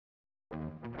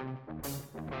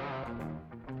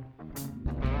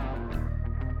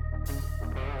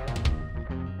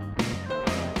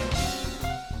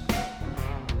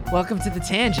Welcome to The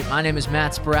Tangent. My name is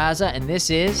Matt Sparazza, and this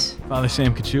is Father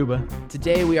Sam Kachuba.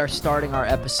 Today we are starting our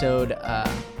episode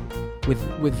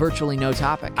with virtually no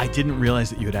topic. I didn't realize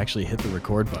that you had actually hit the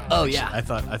record button. Oh, yeah. I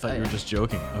thought you were just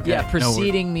joking. Okay. Yeah,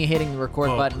 preceding me hitting the record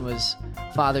button was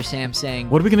Father Sam saying,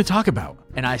 "What are we going to talk about?"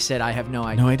 And I said, I have no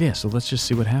idea. No idea, so let's just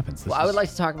see what happens. I would like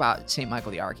to talk about St.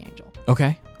 Michael the Archangel.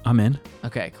 Okay, I'm in.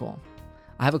 Okay, cool.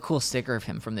 I have a cool sticker of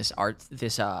him from this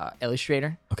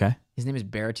illustrator. Okay. His name is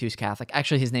Baratus Catholic.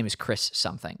 Actually, his name is Chris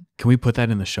something. Can we put that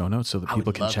in the show notes so that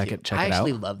people can check it out? I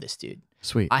actually love this dude.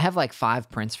 Sweet. I have like 5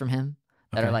 prints from him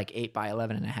that are like 8 by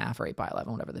 11 and a half or 8 by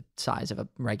 11, whatever the size of a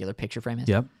regular picture frame is.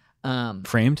 Yep.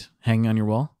 Framed, hanging on your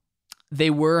wall? They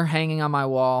were hanging on my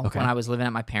wall when I was living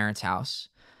at my parents' house.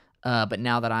 But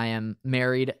now that I am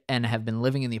married and have been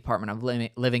living in the apartment I'm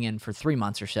living in for 3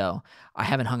 months or so, I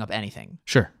haven't hung up anything.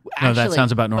 Sure. No, that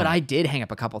sounds about normal. But I did hang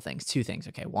up a couple things. 2 things.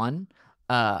 Okay. One,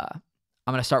 I'm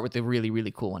going to start with the really,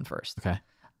 really cool one first. Okay.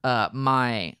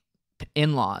 My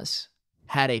in-laws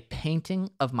had a painting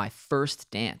of my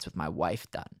first dance with my wife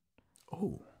done.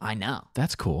 Oh. I know.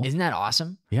 That's cool. Isn't that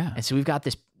awesome? Yeah. And so we've got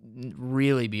this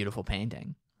really beautiful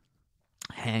painting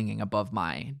hanging above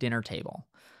my dinner table.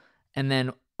 And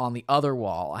then on the other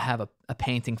wall, I have a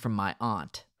painting from my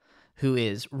aunt who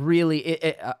is really,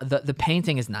 the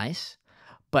painting is nice,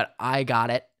 but I got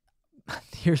it.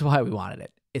 Here's why we wanted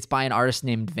it. It's by an artist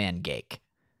named Van Gogh,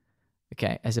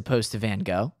 okay, as opposed to Van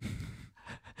Gogh.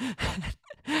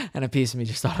 And a piece of me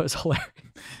just thought it was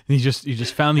hilarious. You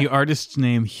just found the artist's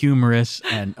name humorous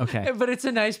and okay. But it's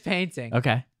a nice painting.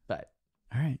 Okay. But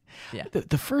all right. Yeah.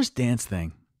 The first dance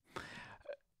thing.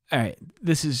 All right,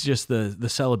 this is just the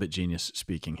celibate genius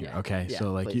speaking here. Okay, yeah,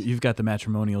 so like you've got the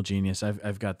matrimonial genius,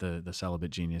 I've got the celibate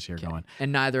genius here going,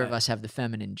 and neither of us have the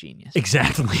feminine genius.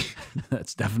 Exactly,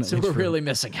 that's definitely so we're true. really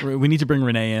missing it. We need to bring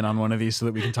Renee in on one of these so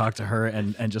that we can talk to her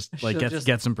and just like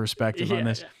get some perspective on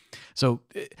this. Yeah. So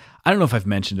I don't know if I've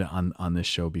mentioned it on this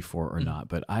show before or not,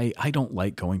 but I don't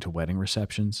like going to wedding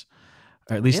receptions.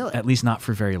 Or at least not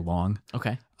for very long.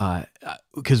 Okay.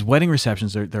 Because wedding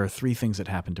receptions, there are 3 things that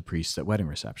happen to priests at wedding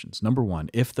receptions. Number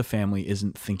 1, if the family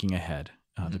isn't thinking ahead,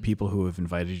 the people who have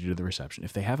invited you to the reception,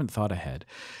 if they haven't thought ahead,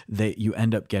 you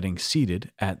end up getting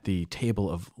seated at the table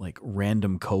of like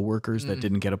random coworkers that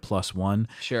didn't get a +1.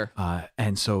 Sure.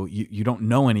 And so you don't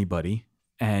know anybody.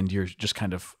 And you're just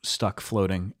kind of stuck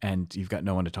floating and you've got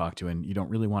no one to talk to and you don't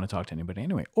really want to talk to anybody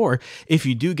anyway. Or if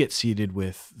you do get seated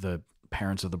with the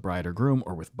parents of the bride or groom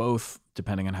or with both,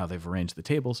 depending on how they've arranged the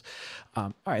tables.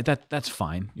 All right, that's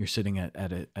fine. You're sitting at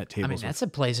tables. I mean, that's a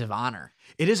place of honor.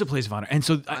 It is a place of honor. And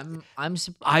so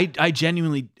I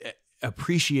genuinely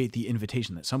appreciate the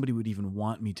invitation that somebody would even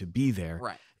want me to be there.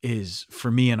 Right. Is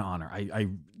for me an honor. I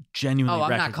genuinely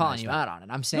recognize I'm not calling that. you out on it.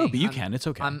 I'm saying no, but you can. It's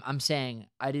okay. I'm saying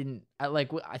I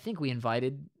think we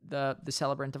invited the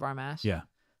celebrant of our mass. Yeah.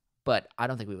 But I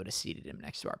don't think we would have seated him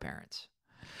next to our parents.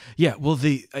 Yeah, well,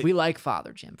 we like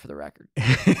Father Jim, for the record.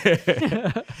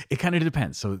 It kind of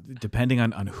depends. So depending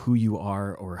on who you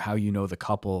are or how you know the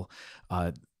couple,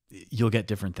 you'll get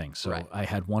different things. So right. I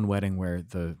had one wedding where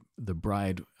the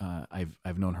bride,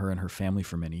 I've known her and her family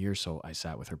for many years, so I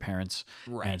sat with her parents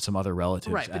and some other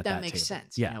relatives. Right, but that makes table.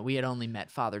 Sense. Yeah, we had only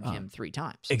met Father Jim 3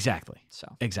 times. Exactly.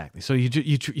 So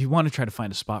you want to try to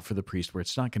find a spot for the priest where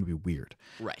it's not going to be weird.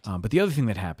 Right. But the other thing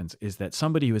that happens is that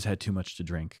somebody who has had too much to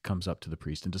drink comes up to the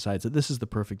priest and decides that this is the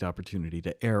perfect opportunity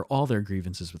to air all their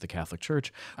grievances with the Catholic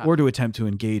Church, or to attempt to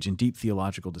engage in deep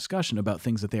theological discussion about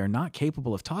things that they are not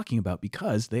capable of talking about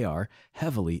because they are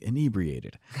heavily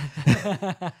inebriated.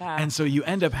 And so you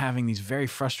end up having these very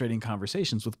frustrating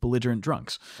conversations with belligerent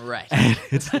drunks. Right. And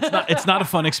it's not a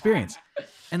fun experience.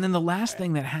 And then the last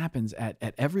thing that happens at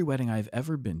every wedding I've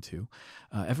ever been to,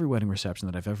 every wedding reception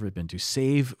that I've ever been to,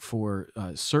 save for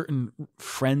certain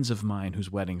friends of mine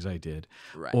whose weddings I did,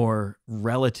 or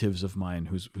relatives of mine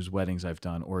whose weddings I've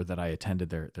done, or that I attended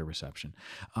their reception.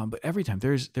 But every time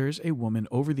there's a woman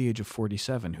over the age of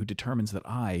 47 who determines that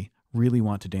I really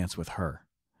want to dance with her.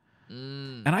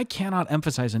 And I cannot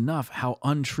emphasize enough how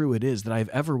untrue it is that I've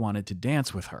ever wanted to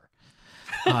dance with her.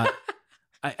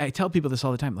 I tell people this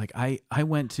all the time. Like I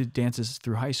went to dances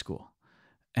through high school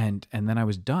and then I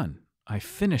was done. I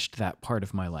finished that part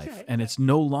of my life and it's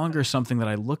no longer something that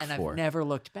I look for. And I've never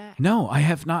looked back. No, I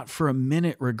have not for a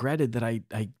minute regretted that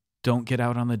I don't get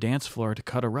out on the dance floor to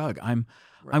cut a rug.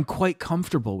 I'm quite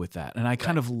comfortable with that, and I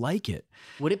kind of like it.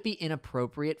 Would it be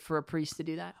inappropriate for a priest to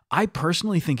do that? I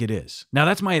personally think it is. Now,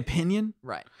 that's my opinion.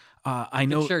 Right. I The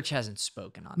know church hasn't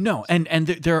spoken on no, this. and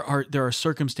there are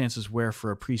circumstances where for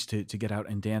a priest to get out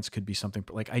and dance could be something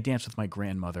like I danced with my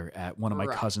grandmother at one of my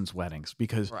Right. cousin's weddings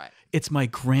because Right. it's my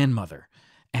grandmother,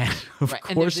 and of Right.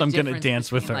 And there's course a I'm gonna difference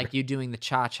dance with between, her. like, you doing the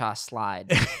cha-cha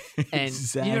slide and you know what I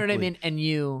Exactly. mean? And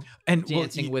you And well,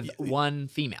 dancing with one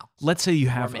female. let's say you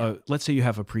Or have male.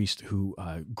 a priest who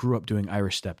grew up doing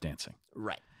Irish step dancing.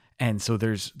 Right. And so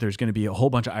there's going to be a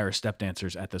whole bunch of Irish step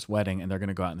dancers at this wedding, and they're going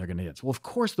to go out and they're going to dance. Well, of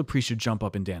course, the priest should jump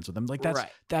up and dance with them. Like Right.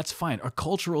 that's fine. A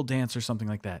cultural dance or something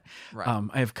like that. Right.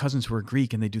 I have cousins who are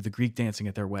Greek, and they do the Greek dancing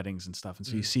at their weddings and stuff. And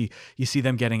so Mm. you see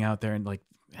them getting out there, and like,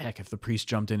 heck, if the priest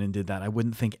jumped in and did that, I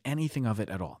wouldn't think anything of it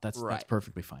at all. That's Right.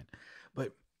 perfectly fine.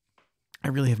 But I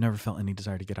really have never felt any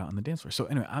desire to get out on the dance floor. So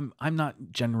anyway, I'm not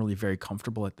generally very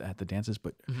comfortable at the dances,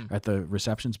 but at the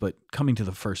receptions. But coming to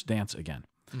the first dance again.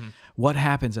 What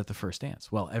happens at the first dance?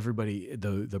 Well, everybody,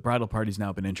 the bridal party's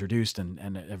now been introduced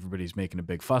and everybody's making a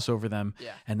big fuss over them.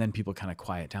 Yeah. And then people kind of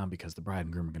quiet down because the bride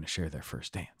and groom are going to share their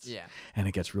first dance. Yeah. And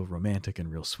it gets real romantic and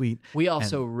real sweet. We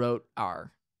also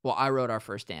I wrote our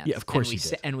first dance. Yeah, of course and you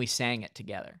did. And we sang it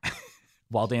together.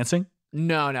 While dancing?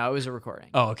 No, it was a recording.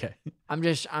 Oh, okay. I'm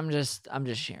just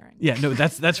sharing. Yeah, no,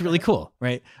 that's really cool,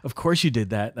 right? Of course you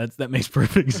did that. That makes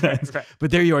perfect sense. Right. But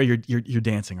there you are, you're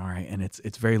dancing, all right, and it's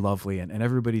very lovely, and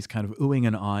everybody's kind of oohing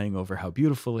and ahhing over how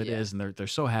beautiful it is, and they're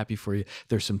so happy for you.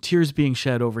 There's some tears being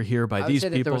shed over here by I would these say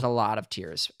that people. there was a lot of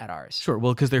tears at ours. Sure,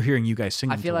 well, because they're hearing you guys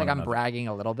singing. I feel to like one I'm another. bragging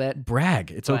a little bit.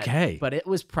 Brag, it's okay. But it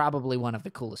was probably one of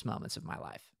the coolest moments of my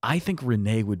life. I think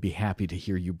Renee would be happy to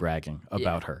hear you bragging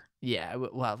about her. Yeah.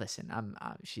 Well, listen,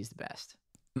 she's the best.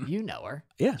 You know her.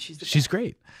 Yeah, She's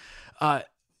great.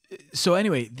 So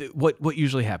anyway, what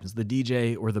usually happens? The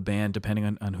DJ or the band,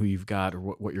 depending on who you've got or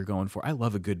what you're going for. I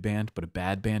love a good band, but a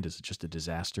bad band is just a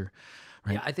disaster.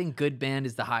 Right? Yeah, I think good band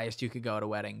is the highest you could go at a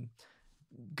wedding.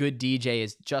 Good DJ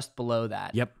is just below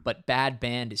that. Yep. But bad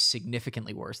band is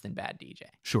significantly worse than bad DJ.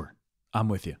 Sure, I'm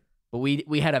with you. But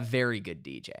we had a very good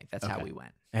DJ. That's how Okay. we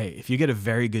went. Hey, if you get a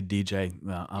very good DJ, You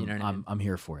know what I mean? I'm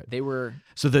here for it. They were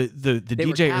So the they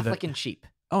were DJ or Catholic the and cheap.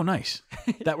 oh nice,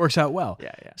 that works out well.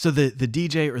 Yeah. So the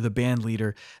DJ or the band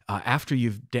leader, after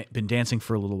you've been dancing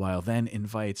for a little while, then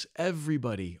invites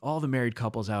everybody, all the married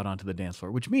couples, out onto the dance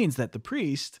floor, which means that the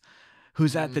priest,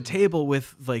 who's at the table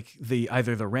with like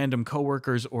either the random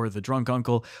coworkers or the drunk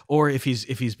uncle, or if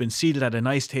he's been seated at a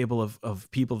nice table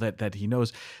of people that he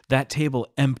knows, that table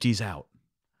empties out.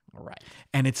 Right.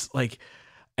 And it's like,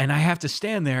 and I have to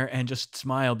stand there and just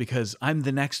smile because I'm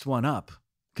the next one up.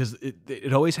 Because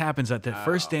it always happens at the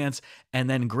first dance and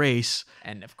then grace.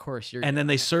 And of course And then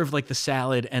they serve like the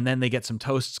salad and then they get some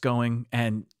toasts going.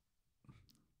 And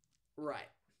right.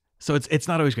 so it's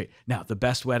not always great. Now, the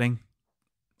best wedding,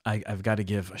 I've got to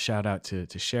give a shout out to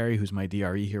Sherry, who's my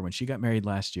DRE here. When she got married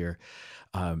last year,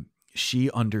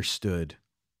 she understood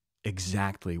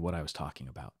exactly what I was talking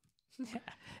about.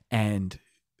 And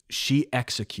she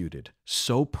executed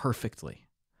so perfectly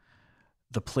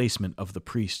the placement of the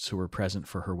priests who were present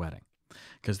for her wedding,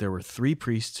 because there were 3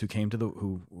 priests who came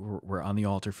who were on the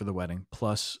altar for the wedding,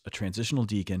 plus a transitional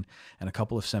deacon and a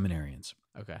couple of seminarians.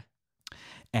 Okay.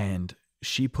 And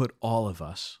she put all of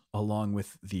us, along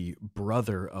with the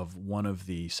brother of one of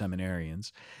the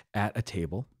seminarians, at a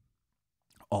table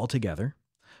all together.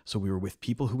 So we were with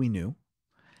people who we knew,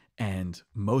 and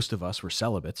most of us were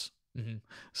celibates. Mm-hmm.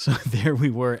 So there we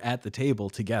were at the table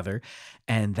together,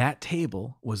 and that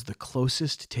table was the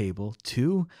closest table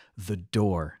to the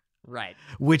door. Right.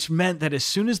 Which meant that as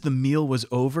soon as the meal was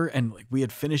over and like we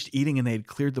had finished eating and they had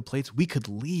cleared the plates, we could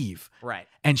leave. Right.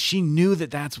 And she knew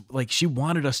that's like, she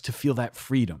wanted us to feel that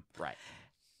freedom. Right.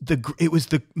 It was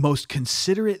the most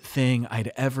considerate thing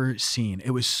I'd ever seen. It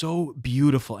was so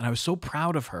beautiful, and I was so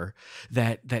proud of her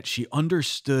that she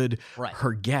understood Right.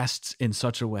 her guests in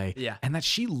such a way, Yeah. and that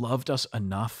she loved us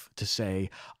enough to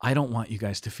say, "I don't want you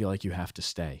guys to feel like you have to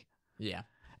stay." Yeah.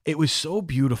 It was so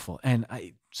beautiful, and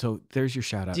so there's your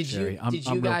shout out, Did Sherry. you I'm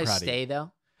real guys proud of you. stay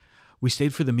though? We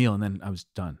stayed for the meal, and then I was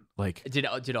done. Like, Did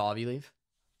all of you leave?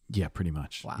 yeah, pretty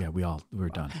much. Wow. Yeah, we were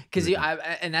done. Because We were done.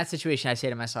 in that situation, I say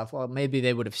to myself, well, maybe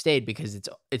they would have stayed because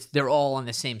they're all in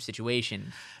the same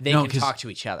situation. They No, can 'cause- talk to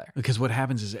each other. Because what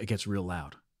happens is it gets real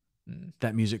loud. Mm.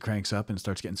 That music cranks up and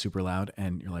starts getting super loud,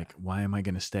 and you're like, "Why am I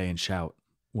going to stay and shout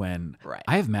when Right.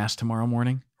 I have mass tomorrow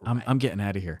morning? Right. I'm getting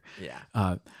out of here." Yeah.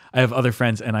 I have other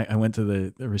friends, and I went to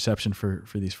the reception for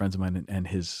these friends of mine, and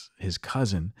his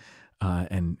cousin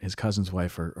and his cousin's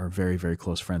wife are very, very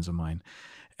close friends of mine.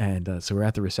 And so we're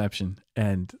at the reception,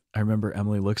 and I remember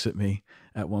Emily looks at me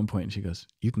at one point, and she goes,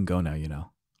 "You can go now, you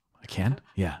know." I can?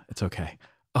 Yeah, it's okay.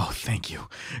 Oh, thank you.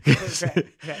 'Cause,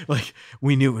 Okay. like,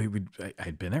 we knew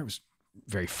I'd been there. It was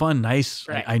very fun, nice.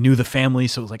 Right. I knew the family,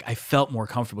 so it was like I felt more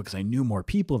comfortable because I knew more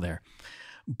people there.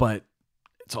 But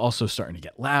it's also starting to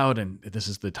get loud, and this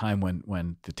is the time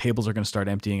when the tables are going to start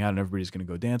emptying out and everybody's going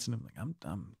to go dancing. I'm like,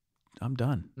 I'm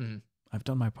done. Mm-hmm. I've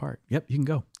done my part. Yep, you can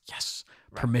go. Yes,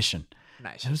 Right. permission.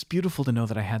 Nice. And it was beautiful to know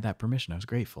that I had that permission. I was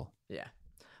grateful. Yeah.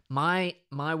 My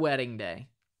wedding day,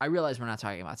 I realize we're not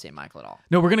talking about St. Michael at all.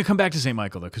 No, we're going to come back to St.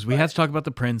 Michael though, because we had to talk about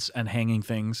the prince and hanging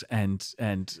things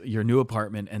and your new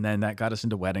apartment, and then that got us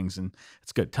into weddings, and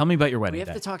it's good. Tell me about your wedding We have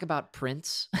day. to talk about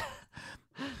Prince.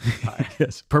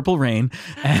 Yes, Purple Rain,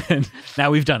 and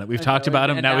now we've done it. We've talked about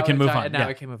him. Now we can move on. Now Yeah,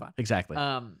 we can move on. exactly.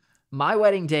 My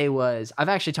wedding day was, I've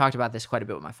actually talked about this quite a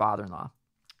bit with my father-in-law.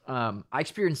 I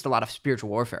experienced a lot of spiritual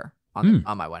warfare on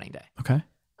my wedding day. Okay.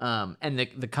 And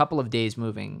the couple of days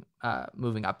moving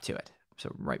up to it,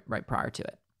 so right prior to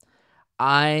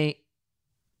it,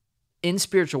 in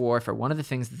spiritual warfare, one of the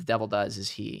things that the devil does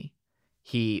is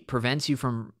he prevents you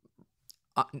from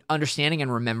understanding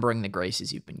and remembering the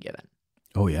graces you've been given.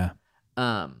 Oh yeah.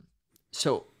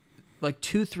 So like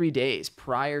 2-3 days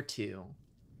prior to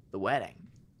the wedding,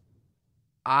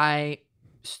 I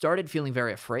started feeling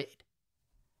very afraid.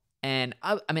 And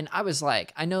I mean, I was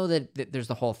like, I know that there's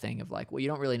the whole thing of like, well, you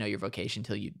don't really know your vocation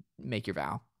until you make your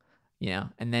vow,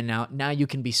 and then now you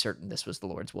can be certain this was the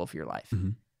Lord's will for your life. Mm-hmm.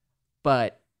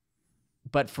 But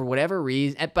for whatever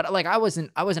reason, but like I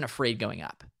wasn't afraid going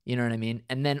up, you know what I mean?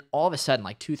 And then all of a sudden,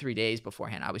 like 2-3 days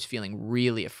beforehand, I was feeling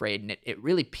really afraid, and it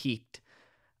really peaked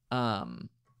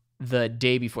the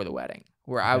day before the wedding,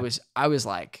 where Okay. I was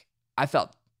like, I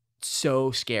felt so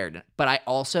scared. But I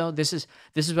also, this is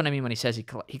what I mean when he says he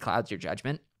clouds your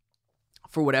judgment.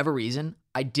 For whatever reason,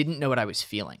 I didn't know what I was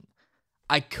feeling.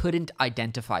 I couldn't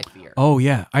identify fear. Oh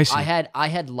yeah, I see. I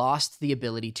had lost the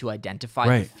ability to identify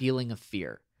Right. the feeling of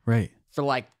fear Right. for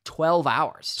like 12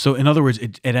 hours. So in other words,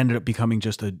 it ended up becoming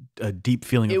just a deep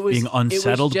feeling of being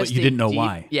unsettled, but just you a didn't know deep-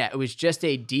 why. Yeah, it was just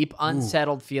a deep,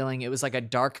 unsettled feeling. It was like a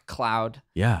dark cloud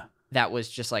Yeah. that was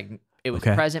just like, it was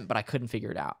Okay. present, but I couldn't figure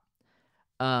it out.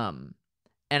 And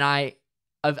I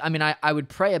would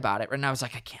pray about it, and I was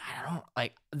like, I don't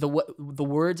like the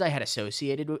words I had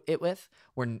associated it with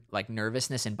were like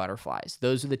nervousness and butterflies.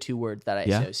 Those are the two words that I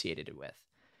Yeah. associated it with.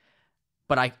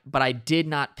 But I did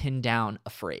not pin down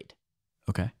afraid,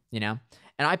 Okay. And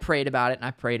I prayed about it,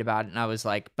 and I was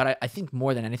like, but I think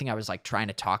more than anything, I was like trying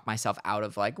to talk myself out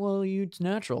of like, well, it's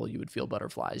natural, you would feel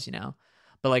butterflies,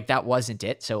 but like that wasn't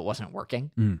it, so it wasn't working.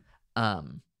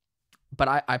 But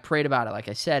I prayed about it, like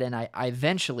I said, and I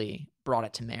eventually brought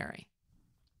it to Mary.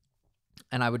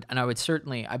 And I would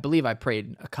certainly, I believe I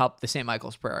prayed the St.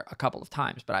 Michael's prayer a couple of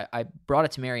times, but I brought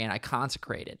it to Mary, and I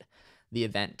consecrated the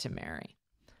event to Mary.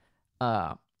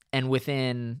 And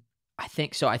within, I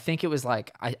think it was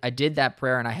like, I did that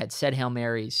prayer, and I had said Hail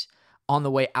Marys on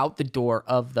the way out the door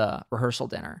of the rehearsal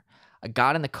dinner. I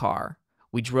got in the car.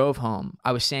 We drove home.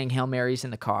 I was saying Hail Marys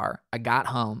in the car. I got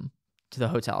home to the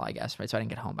hotel, I guess, right? So I didn't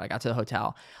get home, but I got to the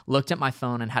hotel, looked at my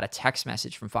phone, and had a text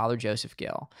message from Father Joseph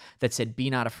Gill that said, "Be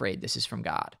not afraid, this is from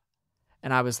God."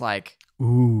 And I was like,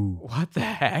 Ooh. what the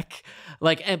heck?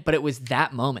 But it was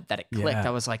that moment that it clicked. Yeah.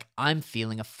 I was like, I'm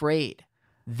feeling afraid.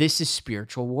 This is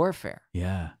spiritual warfare.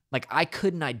 Yeah. Like I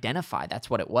couldn't identify that's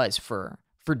what it was for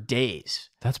days.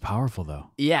 That's powerful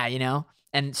though. Yeah,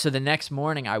 And so the next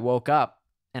morning I woke up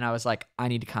and I was like, I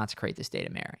need to consecrate this day to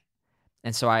Mary.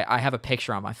 And so I have a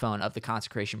picture on my phone of the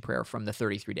consecration prayer from the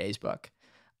 33 Days book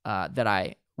that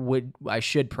I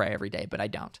should pray every day, but I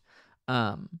don't.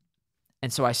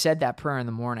 And so I said that prayer in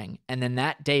the morning, and then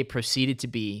that day proceeded to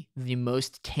be the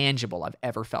most tangible I've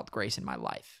ever felt grace in my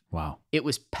life. Wow. It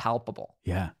was palpable.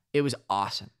 Yeah. It was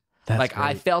awesome. That's like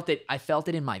I great. felt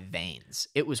it in my veins.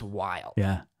 It was wild.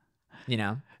 Yeah.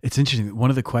 It's interesting.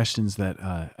 One of the questions that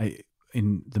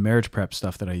in the marriage prep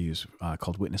stuff that I use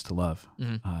called Witness to Love,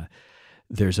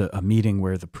 there's a meeting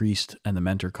where the priest and the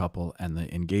mentor couple and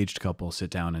the engaged couple sit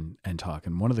down and talk.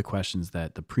 And one of the questions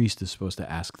that the priest is supposed to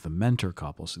ask the mentor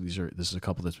couple, so this is a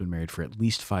couple that's been married for at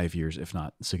least 5 years, if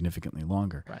not significantly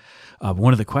longer. Right.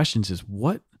 One of the questions is,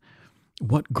 what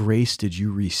grace did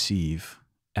you receive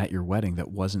at your wedding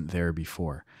that wasn't there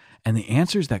before? And the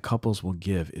answers that couples will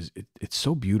give it's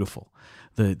so beautiful.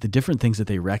 The different things that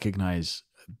they recognize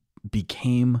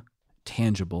became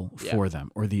tangible for them,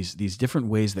 or these different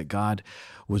ways that God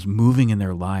was moving in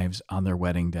their lives on their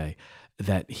wedding day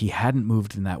that he hadn't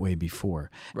moved in that way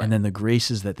before. Right. And then the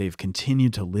graces that they've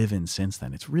continued to live in since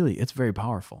then. It's very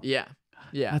powerful. Yeah.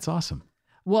 That's awesome.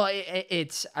 Well,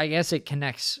 it's I guess it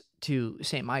connects to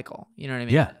St. Michael. You know what I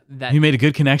mean? Yeah. You made a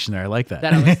good connection there. I like that.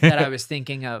 that I was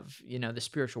thinking of, the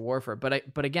spiritual warfare.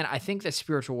 But again, I think that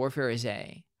spiritual warfare is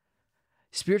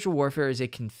spiritual warfare is a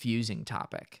confusing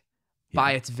topic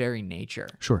by its very nature.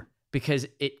 Sure. Because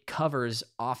it covers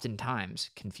oftentimes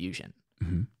confusion.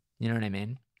 Mm-hmm. You know what I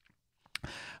mean?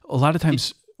 A lot of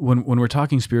times when we're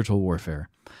talking spiritual warfare,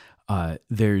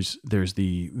 there's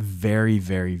the very,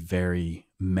 very, very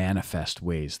manifest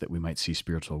ways that we might see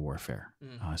spiritual warfare.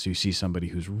 So you see somebody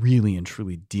who's really and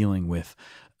truly dealing with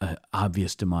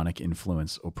obvious demonic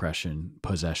influence, oppression,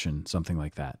 possession, something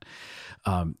like that.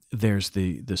 There's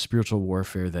the spiritual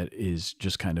warfare that is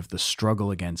just kind of the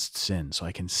struggle against sin. So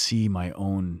I can see my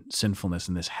own sinfulness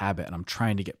in this habit, and I'm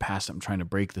trying to get past it. I'm trying to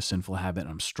break the sinful habit, and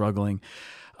I'm struggling.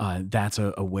 That's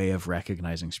a way of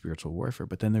recognizing spiritual warfare.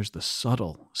 But then there's the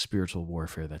subtle spiritual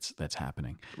warfare that's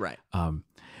happening. Right. And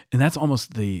that's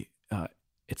almost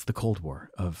it's the Cold War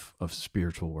of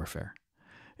spiritual warfare.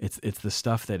 It's the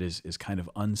stuff that is kind of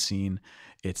unseen.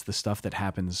 It's the stuff that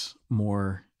happens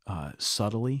more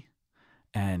subtly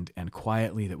and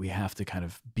quietly that we have to kind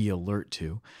of be alert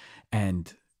to.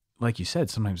 And like you said,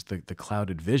 sometimes the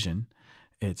clouded vision,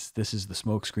 this is the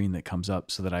smoke screen that comes up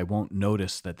so that I won't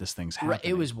notice that this thing's happening. Right.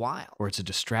 It was wild. Or it's a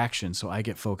distraction, so I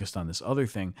get focused on this other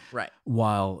thing. Right.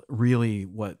 While really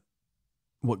what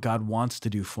God wants to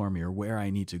do for me or where I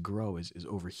need to grow is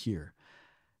over here.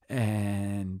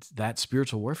 And that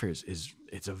spiritual warfare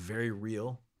it's a very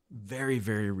real, very,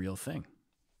 very real thing.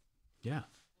 Yeah.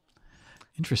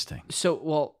 Interesting. So,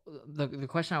 well, the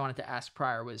question I wanted to ask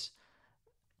prior was,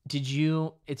 I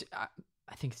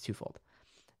think it's twofold.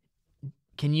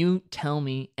 Can you tell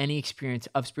me any experience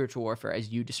of spiritual warfare as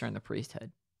you discern the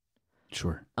priesthood?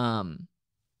 Sure.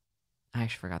 I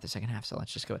actually forgot the second half, so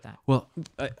let's just go with that. Well,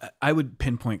 I would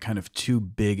pinpoint kind of two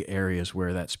big areas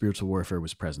where that spiritual warfare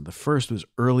was present. The first was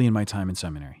early in my time in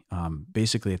seminary.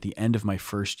 Basically, at the end of my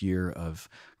first year of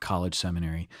college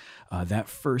seminary, that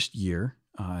first year,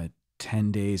 12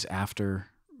 days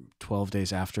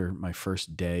after my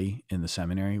first day in the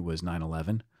seminary was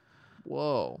 9/11.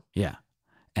 Whoa. Yeah.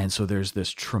 And so there's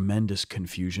this tremendous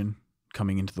confusion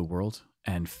coming into the world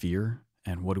and fear.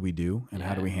 And what do we do? And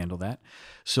how do we handle that?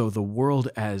 So the world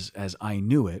as I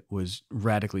knew it was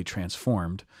radically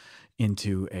transformed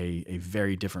into a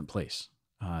very different place.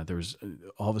 There was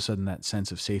all of a sudden that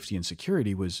sense of safety and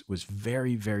security was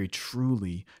very, very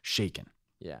truly shaken.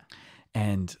 Yeah.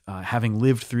 And having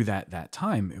lived through that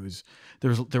time,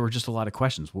 there were just a lot of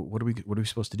questions. What are we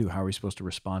supposed to do? How are we supposed to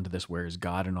respond to this? Where is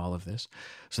God in all of this?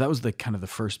 So that was the kind of the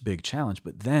first big challenge.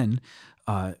 But then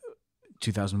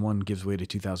 2001 gives way to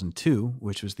 2002,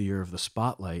 which was the year of the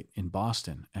spotlight in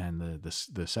Boston, and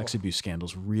the sex abuse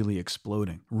scandals really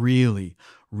exploding, really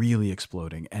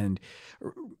exploding, and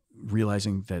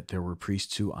realizing that there were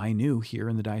priests who I knew here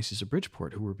in the Diocese of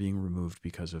Bridgeport who were being removed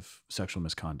because of sexual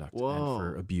misconduct and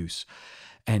for abuse,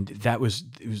 and that was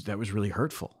really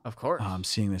hurtful. Of course,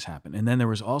 seeing this happen, and then there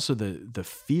was also the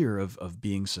fear of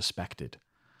being suspected.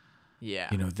 Yeah,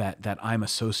 that I'm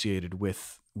associated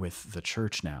with the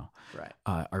church now. Right.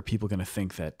 Are people going to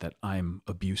think that I'm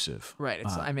abusive? Right.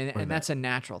 It's and that's a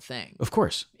natural thing. Of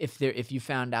course. If you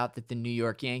found out that the New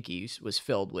York Yankees was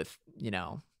filled with,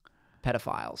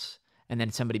 pedophiles, and then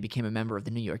somebody became a member of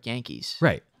the New York Yankees.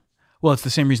 Right. Well, it's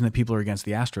the same reason that people are against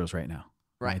the Astros right now.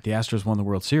 Right. The Astros won the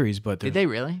World Series, but did they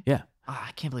really? Yeah. Oh,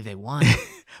 I can't believe they won.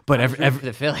 But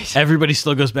the Phillies. Everybody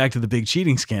still goes back to the big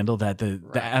cheating scandal that the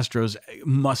Astros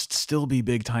must still be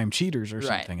big time cheaters or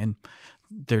something. And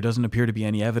there doesn't appear to be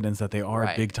any evidence that they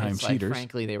are big time cheaters. Like,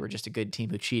 frankly, they were just a good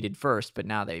team who cheated first, but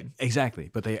now they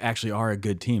But they actually are a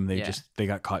good team. They they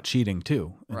got caught cheating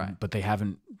too. Right. But they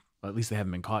haven't. At least they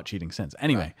haven't been caught cheating since.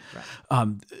 Anyway, right.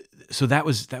 So that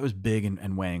was big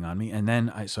and weighing on me. And then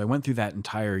I went through that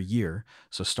entire year.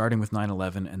 So starting with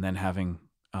 9/11 and then having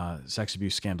sex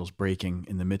abuse scandals breaking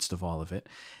in the midst of all of it,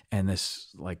 and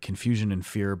this like confusion and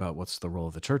fear about what's the role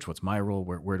of the church, what's my role,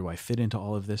 where do I fit into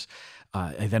all of this.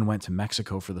 I then went to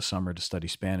Mexico for the summer to study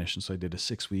Spanish, and so I did a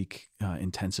 6-week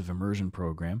intensive immersion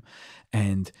program,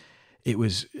 and it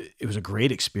was a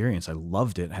great experience. I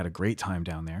loved it. I had a great time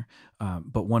down there.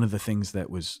 But one of the things that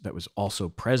was also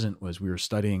present was we were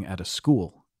studying at a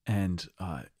school, and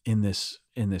in this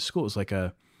school, it was like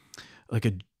a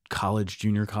college,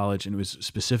 junior college, and it was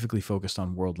specifically focused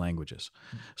on world languages.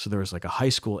 So there was like a high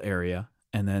school area,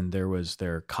 and then there was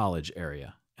their college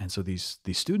area. And so these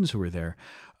students who were there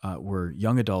were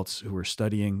young adults who were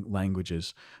studying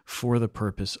languages for the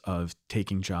purpose of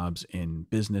taking jobs in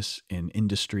business, in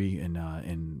industry,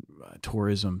 in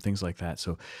tourism, things like that.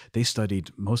 So they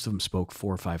studied, most of them spoke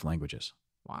 4 or 5 languages,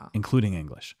 including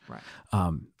English. Right.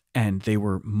 And they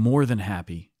were more than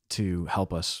happy to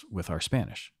help us with our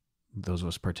Spanish. those of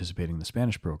us participating in the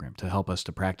Spanish program to help us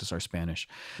to practice our Spanish.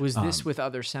 Was this with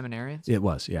other seminarians? It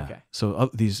was, yeah. Okay.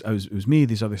 So it was me,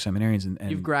 these other seminarians,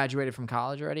 and You've graduated from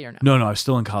college already, or no? No, I was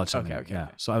still in college. Seminary. Okay.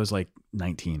 So I was like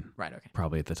 19, Right. Okay.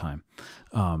 probably at the time.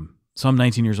 So I'm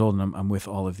 19 years old, and I'm with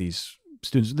all of these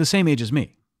students the same age as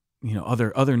me,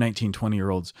 other 19,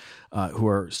 20-year-olds who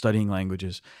are studying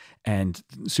languages and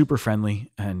super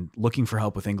friendly and looking for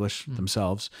help with English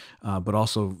themselves, but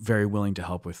also very willing to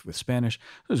help with Spanish.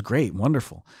 It was great,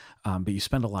 wonderful. But you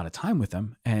spend a lot of time with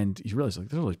them, and you realize like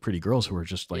there's all these pretty girls who are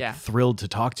just like thrilled to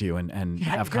talk to you and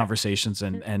have conversations,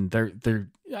 and they're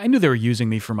I knew they were using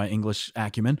me for my English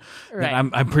acumen. Right.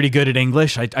 I'm pretty good at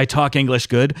English. I talk English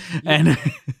good, and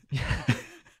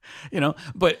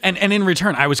but in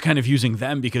return, I was kind of using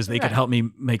them because they could help me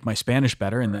make my Spanish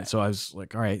better, and so I was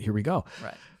like, all right, here we go.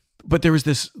 Right. But there was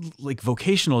this like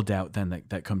vocational doubt then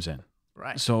that comes in.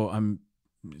 Right. So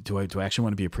do I actually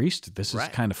want to be a priest? This is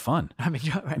kind of fun. I'm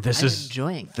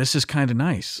enjoying. This is kind of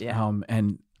nice. Yeah.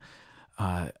 And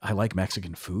I like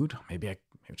Mexican food. Maybe I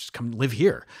just come live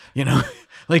here.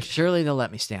 Like surely they'll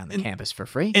let me stay on the campus for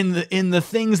free. In the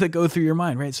things that go through your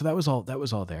mind, right? So that was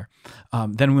all there.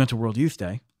 Then we went to World Youth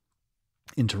Day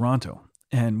in Toronto,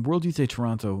 and World Youth Day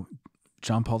Toronto,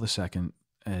 John Paul II,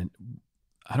 and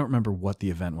I don't remember what the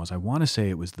event was. I want to say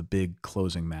it was the big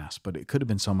closing mass, but it could have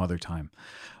been some other time.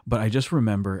 But I just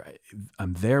remember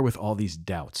I'm there with all these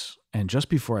doubts. And just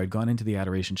before I'd gone into the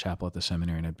Adoration Chapel at the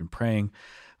seminary, and I'd been praying,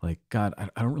 like, God,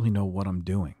 I don't really know what I'm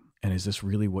doing. And is this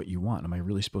really what you want? Am I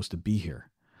really supposed to be here?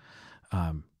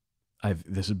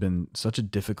 This has been such a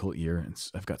difficult year, and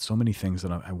I've got so many things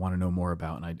that I want to know more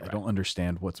about, and I don't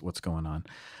understand what's going on.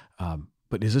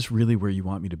 But is this really where you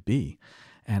want me to be?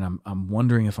 And I'm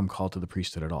wondering if I'm called to the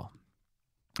priesthood at all.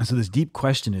 And so this deep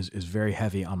question is very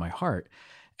heavy on my heart.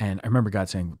 And I remember God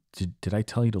saying, did I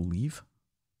tell you to leave?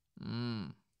 I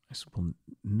said, well,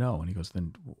 no. And he goes,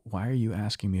 then why are you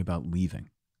asking me about leaving?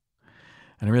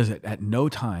 And I realized that at no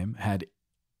time had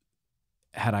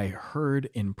I heard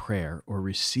in prayer or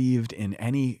received in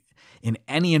any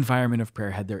environment of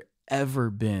prayer, had there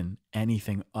ever been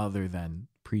anything other than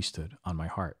priesthood on my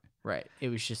heart. Right. It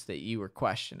was just that you were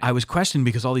questioning. I was questioning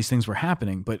because all these things were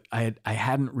happening, but I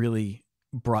hadn't really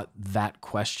brought that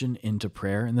question into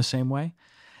prayer in the same way.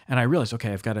 And I realized,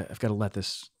 okay, I've got to let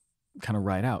this kind of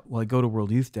ride out. Well, I go to World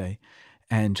Youth Day,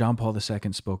 and John Paul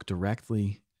II spoke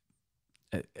directly,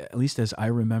 at least as I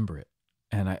remember it.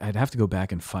 And I'd have to go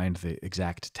back and find the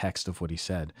exact text of what he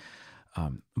said.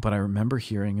 But I remember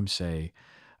hearing him say,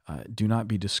 do not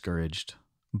be discouraged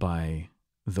by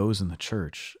those in the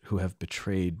church who have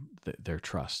betrayed their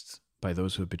trust, by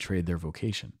those who have betrayed their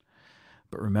vocation.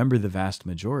 But remember the vast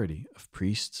majority of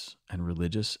priests and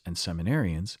religious and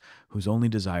seminarians whose only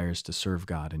desire is to serve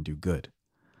God and do good.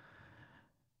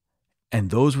 And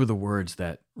those were the words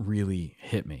that really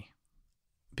hit me,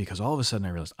 because all of a sudden I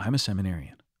realized I'm a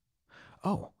seminarian.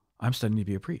 Oh, I'm studying to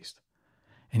be a priest.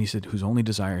 And he said, whose only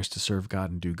desire is to serve God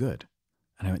and do good.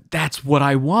 And I went, that's what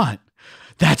I want.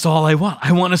 That's all I want.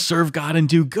 I want to serve God and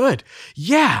do good.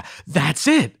 Yeah, that's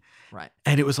it. Right.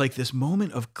 And it was like this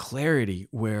moment of clarity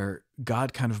where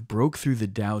God kind of broke through the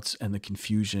doubts and the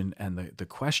confusion and the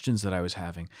questions that I was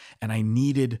having. And I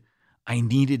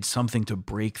needed something to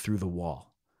break through the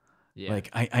wall. Yeah. Like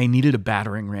I needed a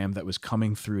battering ram that was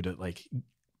coming through to like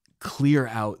clear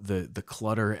out the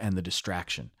clutter and the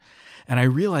distraction. And I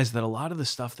realized that a lot of the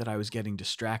stuff that I was getting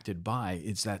distracted by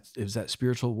is that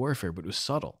spiritual warfare, but it was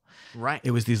subtle. Right.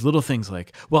 It was these little things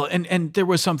like, well, and there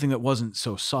was something that wasn't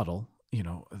so subtle.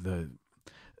 The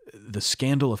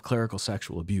scandal of clerical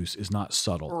sexual abuse is not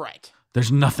subtle. Right.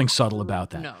 There's nothing subtle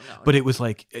about that. No. But it was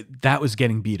like that was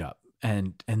getting beat up,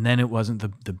 and then it wasn't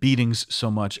the beatings so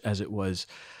much as it was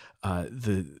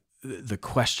the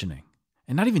questioning,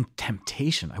 and not even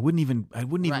temptation. I wouldn't even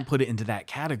Right. put it into that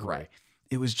category. Right.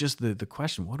 It was just the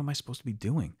question: what am I supposed to be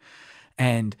doing?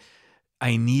 And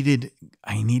I needed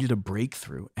a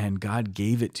breakthrough, and God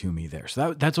gave it to me there.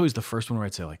 So that's always the first one where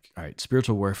I'd say, like, all right,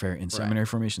 spiritual warfare in seminary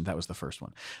formation. That was the first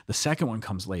one. The second one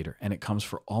comes later, and it comes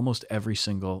for almost every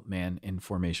single man in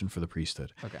formation for the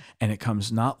priesthood. Okay. And it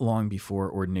comes not long before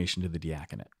ordination to the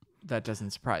diaconate. That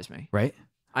doesn't surprise me. Right?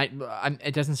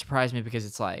 It doesn't surprise me because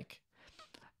it's like,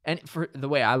 and for the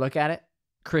way I look at it,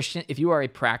 Christian, if you are a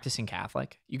practicing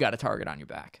Catholic, you got a target on your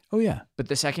back. Oh yeah. But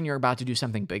the second you're about to do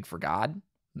something big for God,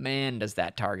 man, does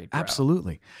that target grow.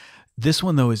 Absolutely. This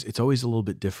one though it's always a little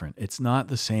bit different. It's not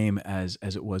the same as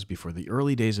it was before. The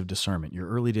early days of discernment, your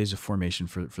early days of formation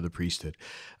for the priesthood.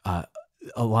 A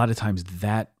lot of times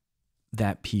that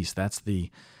piece, that's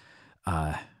the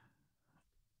I'm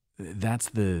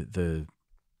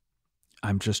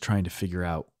just trying to figure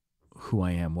out who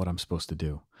I am, what I'm supposed to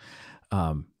do.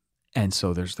 And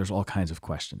so there's all kinds of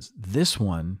questions. This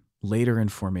one, later in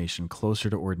formation, closer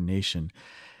to ordination,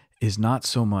 is not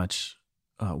so much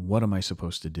what am I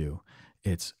supposed to do?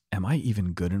 It's, am I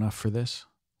even good enough for this?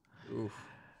 Oof.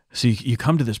 So you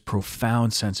come to this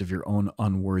profound sense of your own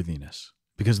unworthiness.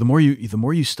 Because the more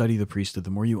you study the priesthood,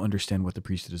 the more you understand what the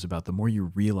priesthood is about, the more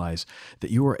you realize that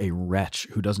you are a wretch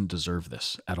who doesn't deserve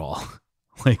this at all.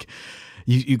 Like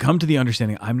you come to the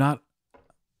understanding, I'm not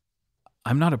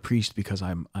a priest because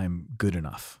I'm good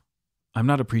enough. I'm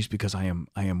not a priest because I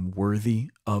am worthy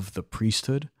of the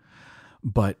priesthood,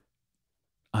 but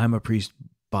I'm a priest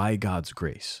by God's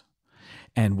grace.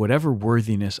 And whatever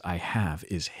worthiness I have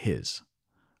is his.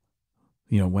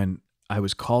 When I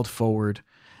was called forward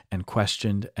and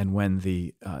questioned, and when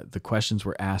the questions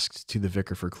were asked to the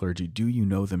vicar for clergy, do you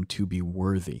know them to be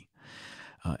worthy?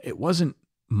 It wasn't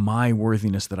my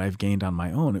worthiness that I've gained on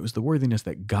my own. It was the worthiness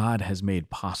that God has made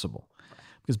possible.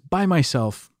 Because by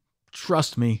myself,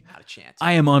 trust me, Not a chance.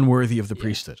 I am unworthy of the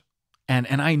priesthood.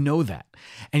 And I know that.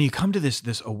 And you come to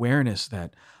this awareness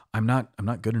that I'm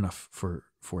not good enough for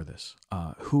this.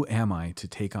 Who am I to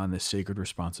take on this sacred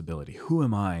responsibility? Who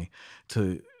am I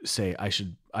to say I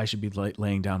should be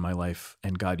laying down my life,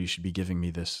 and God, you should be giving me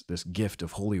this gift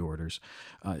of holy orders,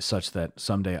 such that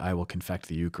someday I will confect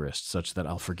the Eucharist, such that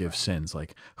I'll forgive sins.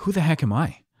 Like, who the heck am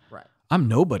I? Right. I'm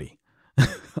nobody.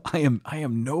 I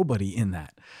am nobody in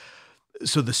that.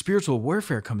 So the spiritual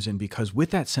warfare comes in, because with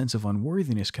that sense of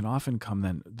unworthiness can often come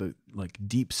then the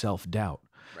deep self-doubt.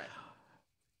 Right.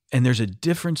 And there's a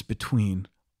difference between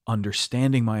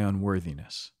understanding my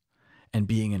unworthiness and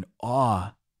being in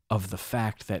awe of the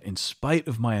fact that in spite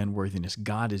of my unworthiness,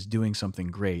 God is doing something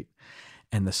great,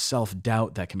 and the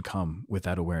self-doubt that can come with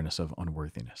that awareness of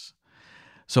unworthiness.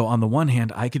 So on the one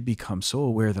hand, I could become so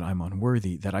aware that I'm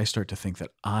unworthy that I start to think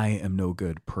that I am no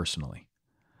good personally.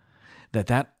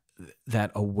 That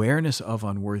awareness of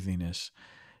unworthiness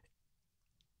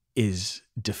is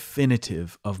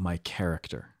definitive of my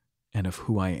character and of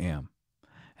who I am.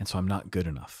 And so I'm not good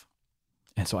enough.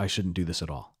 And so I shouldn't do this at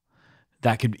all.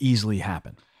 That could easily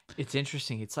happen. It's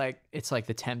interesting. It's like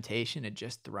the temptation to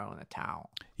just throw in the towel.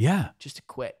 Yeah. Just to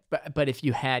quit. But if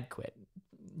you had quit,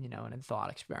 in a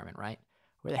thought experiment, right?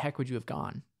 Where the heck would you have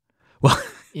gone? Well,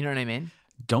 you know what I mean?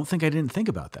 Don't think I didn't think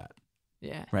about that.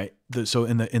 Yeah. Right. So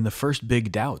in the first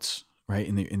big doubts, right,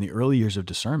 in the early years of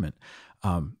discernment,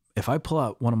 if I pull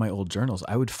out one of my old journals,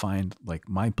 I would find like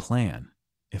my plan.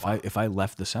 If I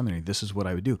left the seminary, this is what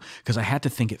I would do, because I had to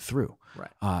think it through.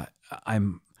 Right.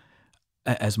 I'm,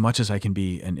 as much as I can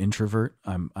be an introvert,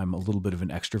 I'm a little bit of an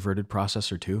extroverted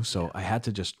processor too. So I had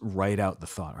to just write out the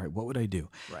thought. All right, what would I do?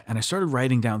 Right. And I started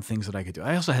writing down things that I could do.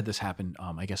 I also had this happen.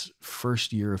 I guess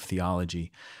first year of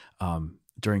theology.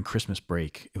 During Christmas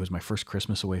break, it was my first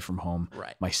Christmas away from home.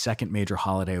 Right. My second major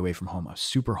holiday away from home. I was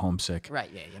super homesick.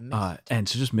 Right. Yeah. You missed. And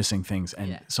so just missing things.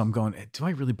 And so I'm going, do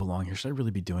I really belong here? Should I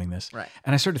really be doing this? Right.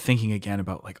 And I started thinking again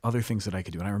about like other things that I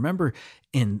could do. And I remember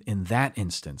in that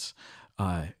instance,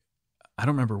 I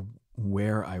don't remember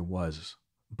where I was,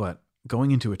 but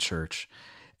going into a church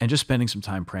and just spending some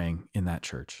time praying in that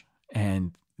church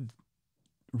and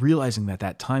realizing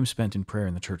that time spent in prayer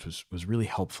in the church was really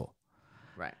helpful.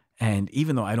 Right. And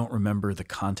even though I don't remember the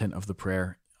content of the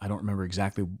prayer, I don't remember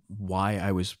exactly why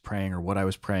I was praying or what I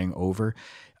was praying over,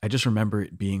 I just remember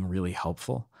it being really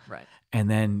helpful. Right. And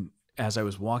then as I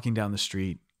was walking down the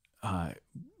street,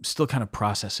 still kind of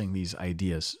processing these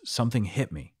ideas, something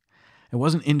hit me. It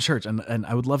wasn't in church. And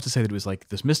I would love to say that it was like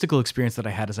this mystical experience that I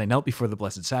had as I knelt before the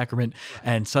Blessed Sacrament,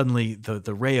 and suddenly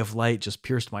the ray of light just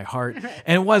pierced my heart.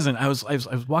 And it wasn't. I was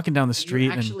walking down the street.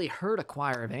 You actually heard a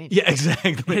choir of angels. Yeah,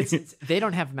 exactly. They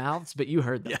don't have mouths, but you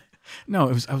heard them. Yeah. No,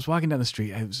 I was walking down the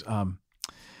street.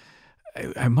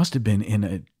 I must have been in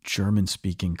a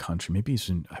German-speaking country. Maybe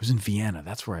I was in Vienna.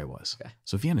 That's where I was. Okay.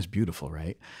 So Vienna's beautiful,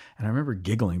 right? And I remember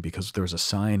giggling because there was a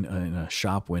sign in a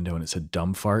shop window and it said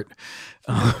 "dumb fart,"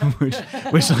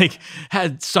 which like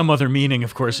had some other meaning,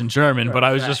 of course, in German. But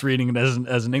I was just reading it as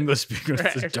an English speaker.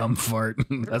 It says "dumb fart."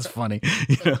 That's funny,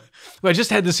 But I just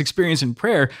had this experience in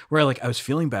prayer where I was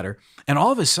feeling better, and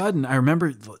all of a sudden I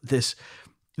remember this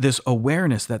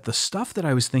awareness that the stuff that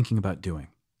I was thinking about doing,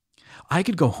 I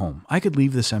could go home. I could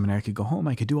leave the seminary. I could go home.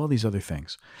 I could do all these other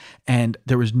things. And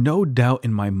there was no doubt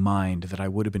in my mind that I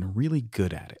would have been really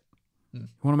good at it.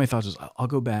 One of my thoughts was, I'll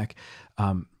go back.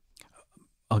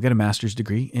 I'll get a master's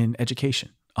degree in education.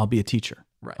 I'll be a teacher.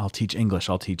 Right. I'll teach English.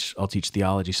 I'll teach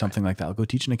theology, something like that. I'll go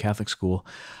teach in a Catholic school.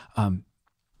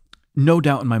 No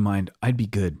doubt in my mind, I'd be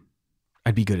good.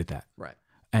 I'd be good at that. Right.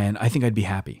 And I think I'd be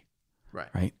happy. Right.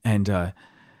 Right. And,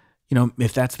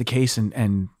 if that's the case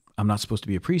and I'm not supposed to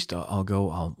be a priest.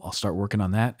 I'll start working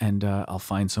on that, and I'll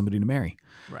find somebody to marry,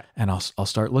 Right. and I'll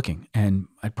start looking, and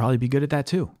I'd probably be good at that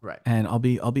too, Right. and I'll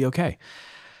be okay.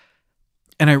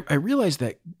 And I realized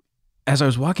that as I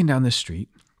was walking down this street,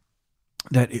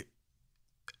 that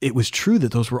it was true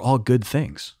that those were all good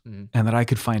things, and that I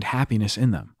could find happiness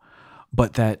in them,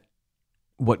 but that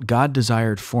what God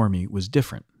desired for me was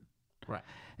different. Right.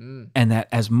 And that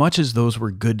as much as those were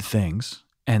good things,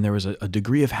 and there was a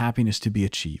degree of happiness to be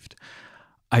achieved,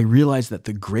 I realized that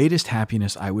the greatest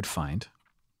happiness I would find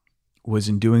was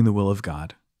in doing the will of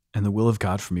God, and the will of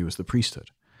God for me was the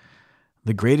priesthood.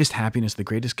 The greatest happiness, the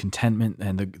greatest contentment,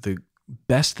 and the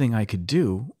best thing I could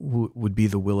do would be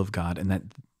the will of God, and that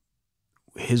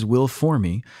his will for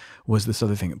me was this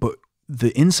other thing. But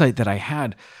the insight that I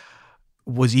had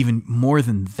was even more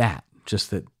than that, just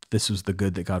that this was the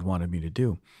good that God wanted me to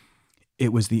do.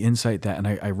 It was the insight that, and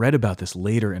I read about this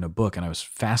later in a book, and I was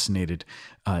fascinated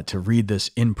to read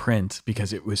this in print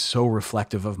because it was so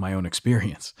reflective of my own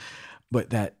experience.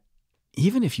 But that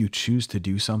even if you choose to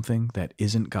do something that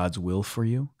isn't God's will for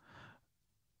you,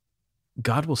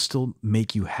 God will still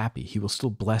make you happy. He will still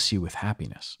bless you with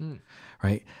happiness,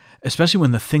 right? Especially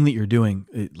when the thing that you're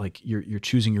doing, like you're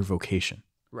choosing your vocation.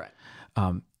 Right.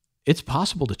 It's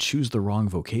possible to choose the wrong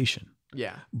vocation.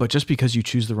 Yeah. But just because you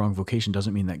choose the wrong vocation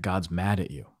doesn't mean that God's mad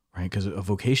at you, right? Because a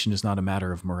vocation is not a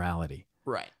matter of morality.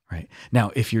 Right. Right.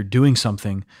 Now, if you're doing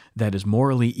something that is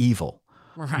morally evil,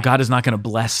 Right. God is not going to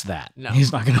bless that. No.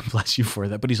 He's not going to bless you for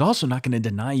that. But he's also not going to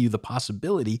deny you the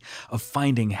possibility of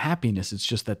finding happiness. It's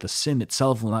just that the sin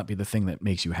itself will not be the thing that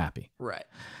makes you happy. Right.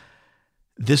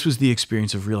 This was the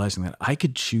experience of realizing that I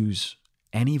could choose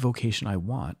any vocation I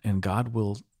want, and God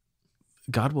will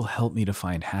help me to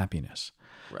find happiness.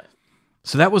 Right.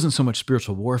 So that wasn't so much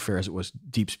spiritual warfare as it was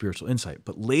deep spiritual insight.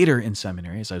 But later in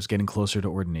seminary, as I was getting closer to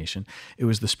ordination, it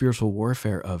was the spiritual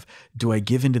warfare of, do I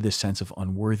give into this sense of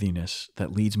unworthiness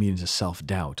that leads me into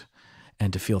self-doubt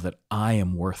and to feel that I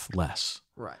am worth less?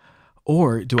 Right.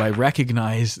 Or do I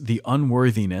recognize the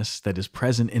unworthiness that is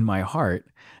present in my heart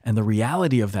and the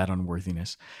reality of that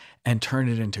unworthiness and turn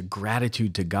it into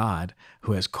gratitude to God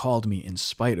who has called me in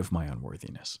spite of my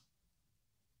unworthiness?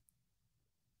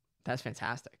 That's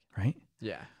fantastic. Right?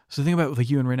 Yeah. So think about like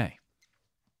you and Renee.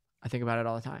 I think about it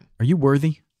all the time. Are you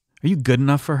worthy? Are you good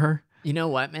enough for her? You know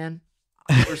what, man?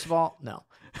 First of all, no.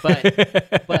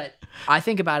 But I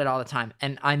think about it all the time.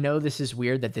 And I know this is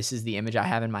weird that this is the image I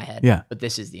have in my head. Yeah. But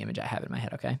this is the image I have in my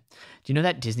head, okay? Do you know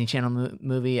that Disney Channel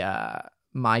movie,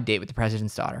 My Date with the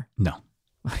President's Daughter? No.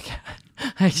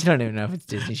 I just don't even know if it's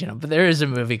Disney Channel, but there is a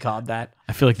movie called that.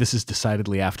 I feel like this is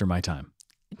decidedly after my time.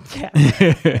 Yeah.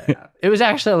 It was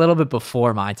actually a little bit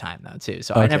before my time though, too.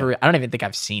 So Okay. I don't even think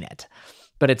I've seen it,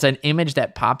 but it's an image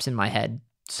that pops in my head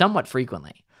somewhat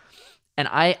frequently. And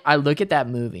I look at that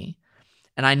movie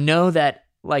and I know that,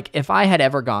 like, if I had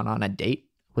ever gone on a date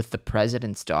with the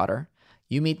president's daughter,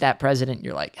 you meet that president,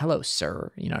 you're like, hello,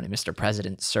 sir, you know, Mr.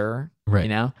 President, sir, Right. you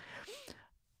know?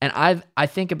 And I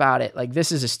think about it like,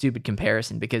 this is a stupid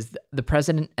comparison because the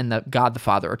president and the God the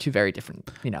Father are two very different,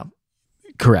 you know,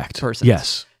 Correct. persons,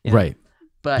 Yes. you know? Right.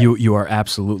 But You are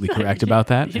absolutely correct about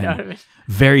that. you know and what I mean?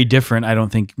 Very different, I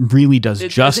don't think really does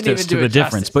It doesn't even justice do to the it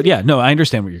difference. justice. But yeah, no, I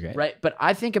understand what you're getting. Right. But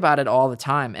I think about it all the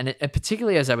time. And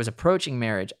particularly as I was approaching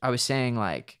marriage, I was saying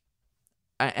like,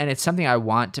 and it's something I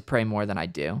want to pray more than I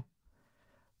do,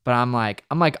 but I'm like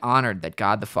honored that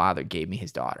God the Father gave me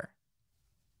his daughter.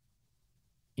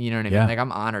 You know what I mean? Yeah. Like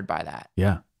I'm honored by that.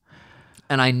 Yeah.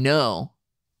 And I know,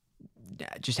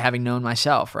 just having known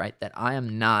myself, right, that I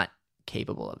am not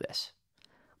capable of this.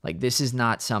 Like this is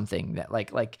not something that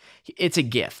like it's a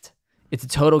gift. It's a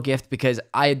total gift because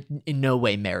I in no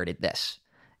way merited this,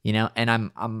 you know. And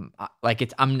I'm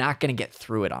not gonna get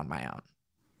through it on my own.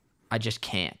 I just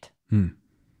can't, you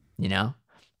know.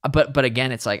 But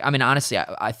again, it's like, I mean, honestly,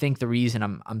 I think the reason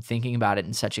I'm thinking about it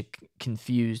in such a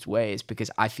confused way is because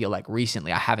I feel like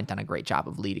recently I haven't done a great job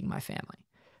of leading my family.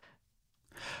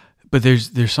 But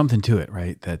there's something to it,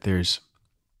 right? That there's,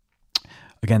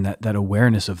 again, that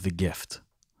awareness of the gift.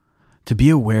 To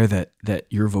be aware that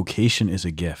your vocation is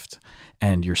a gift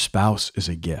and your spouse is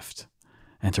a gift,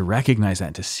 and to recognize that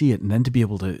and to see it, and then to be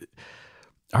able to,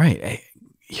 all right, hey,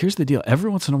 here's the deal.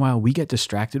 Every once in a while, we get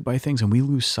distracted by things and we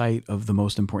lose sight of the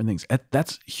most important things.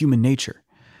 That's human nature.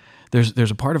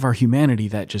 There's a part of our humanity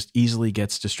that just easily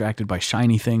gets distracted by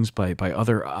shiny things, by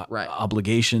other Right.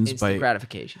 obligations, Instant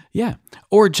gratification. yeah,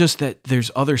 or just that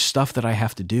there's other stuff that I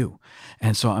have to do,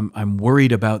 and so I'm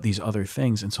worried about these other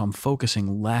things, and so I'm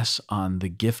focusing less on the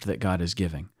gift that God is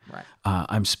giving. Right.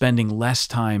 I'm spending less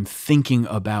time thinking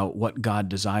about what God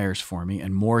desires for me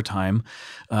and more time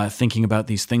thinking about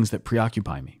these things that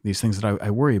preoccupy me, these things that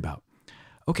I worry about.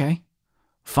 Okay,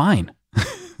 fine.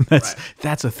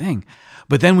 That's a thing.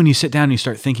 But then when you sit down and you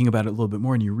start thinking about it a little bit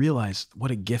more and you realize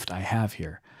what a gift I have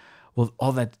here, well,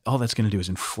 all that's going to do is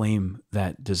inflame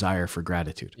that desire for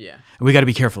gratitude. Yeah. And we got to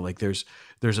be careful. Like there's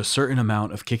a certain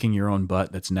amount of kicking your own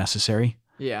butt that's necessary.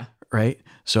 Yeah. Right.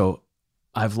 So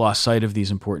I've lost sight of these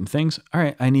important things. All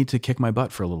right. I need to kick my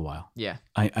butt for a little while. Yeah.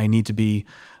 I need to be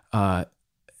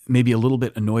maybe a little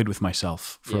bit annoyed with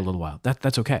myself for a little while.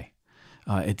 That's okay.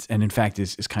 And in fact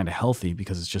is kind of healthy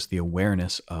because it's just the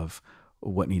awareness of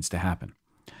what needs to happen.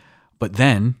 But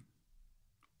then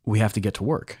we have to get to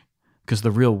work, because the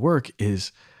real work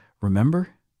is remember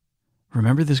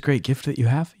this great gift that you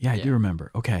have? Yeah, I do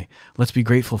remember. Okay, let's be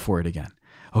grateful for it again.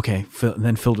 Okay,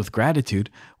 then filled with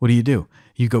gratitude, what do?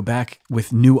 You go back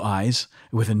with new eyes,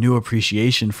 with a new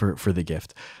appreciation for the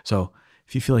gift. So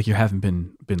if you feel like you haven't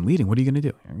been leading, what are you going to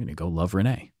do? You're going to go love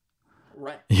Renee.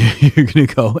 Right. You're going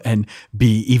to go and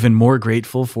be even more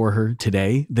grateful for her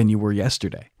today than you were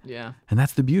yesterday. Yeah. And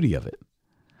that's the beauty of it.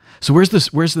 So where's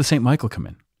the St. Michael come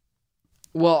in?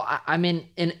 Well, I mean,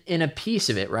 in a piece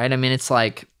of it, right? I mean, it's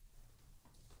like,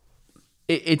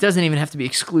 it doesn't even have to be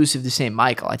exclusive to St.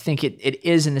 Michael. I think it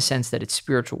is in the sense that it's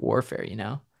spiritual warfare, you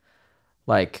know?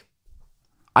 Like,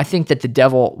 I think that the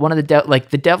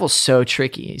devil's so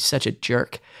tricky. He's such a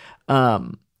jerk,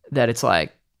 that it's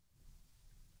like,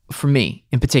 for me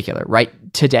in particular, right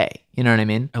today, you know what I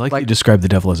mean? I like that you describe the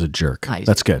devil as a jerk. Nice.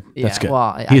 That's good. Yeah, That's good. Well,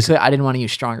 I didn't want to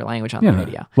use stronger language on the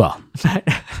radio. Well,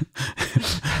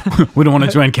 we don't want to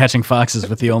join Catching Foxes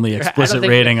with the only explicit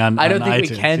rating on I don't think iTunes,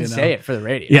 we can say it for the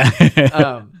radio.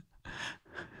 Yeah.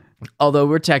 Although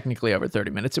we're technically over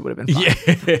 30 minutes, it would have been fine.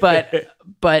 Yeah.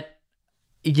 But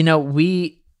you know,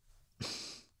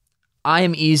 I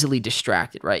am easily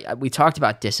distracted, right? We talked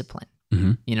about discipline.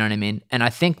 Mm-hmm. You know what I mean? And I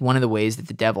think one of the ways that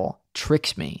the devil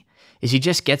tricks me is he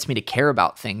just gets me to care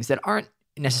about things that aren't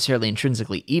necessarily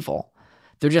intrinsically evil.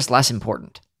 They're just less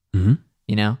important, mm-hmm.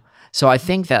 you know? So I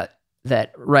think that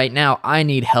right now I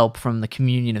need help from the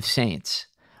communion of saints.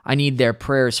 I need their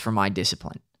prayers for my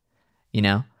discipline, you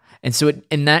know? And so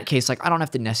in that case, like, I don't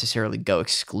have to necessarily go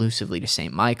exclusively to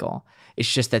St. Michael.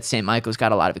 It's just that St. Michael's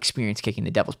got a lot of experience kicking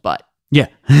the devil's butt. Yeah.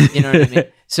 You know what I mean?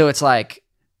 So it's like,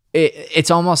 it's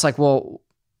almost like, well,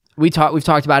 we've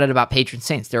talked about it about patron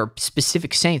saints. There are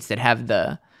specific saints that have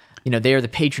they are the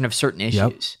patron of certain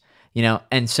issues, you know?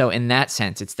 And so in that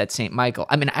sense, it's that St. Michael.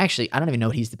 I mean, actually, I don't even know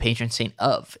what he's the patron saint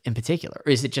of in particular,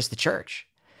 or is it just the church?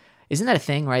 Isn't that a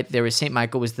thing, right? There was St.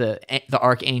 Michael was the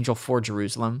archangel for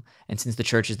Jerusalem. And since the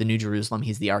church is the new Jerusalem,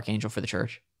 he's the archangel for the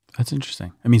church. That's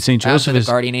interesting. I mean, St. Joseph is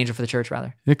the guardian angel for the church,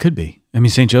 rather. It could be. I mean,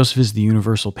 St. Joseph is the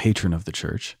universal patron of the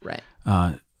church. Right.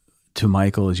 To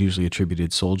Michael is usually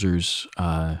attributed soldiers,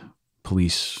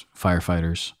 police,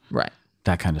 firefighters, right?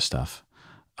 That kind of stuff.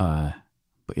 But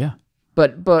yeah,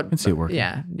 but I can see it working.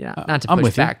 Yeah. Not to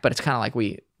push back, but it's kind of like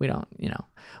we don't, you know,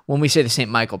 when we say the St.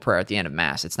 Michael prayer at the end of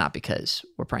Mass, it's not because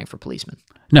we're praying for policemen.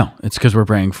 No, it's because we're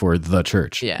praying for the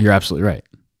church. Yeah, you're absolutely right.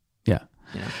 Yeah.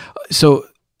 Yeah. So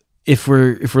if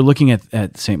we're looking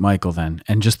at St. Michael then,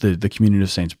 and just the community of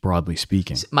saints broadly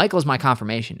speaking, Michael's my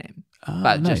confirmation name.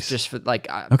 But nice. just for like,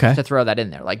 okay. to throw that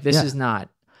in there, like this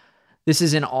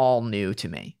isn't all new to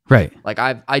me. Right. Like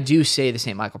I do say the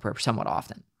St. Michael prayer somewhat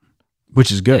often,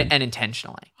 which is good and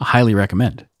intentionally. I highly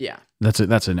recommend. Yeah.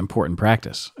 That's an important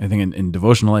practice. I think in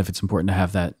devotional life, it's important to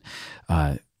have that.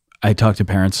 I talk to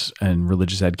parents and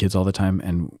religious ed kids all the time,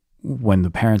 and when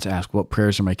the parents ask, what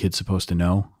prayers are my kids supposed to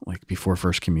know, like before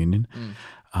First Communion,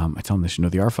 I tell them they should know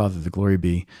the Our Father, the Glory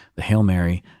Be, the Hail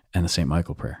Mary, and the St.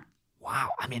 Michael prayer. Wow.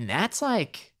 I mean, that's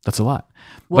like... That's a lot.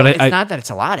 Well, but it's not that it's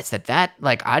a lot. It's that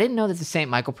like, I didn't know that the St.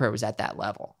 Michael prayer was at that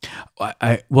level.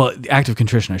 Well, the act of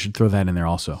contrition, I should throw that in there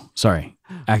also. Sorry.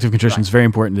 Act of contrition is very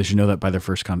important. They should know that by their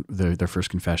first their first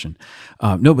confession.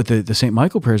 No, but the St.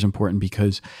 Michael prayer is important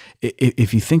because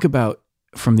if you think about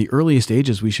from the earliest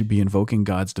ages, we should be invoking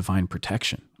God's divine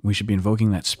protection. We should be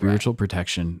invoking that spiritual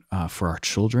protection for our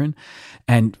children.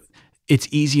 And it's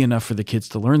easy enough for the kids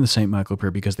to learn the St. Michael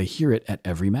prayer because they hear it at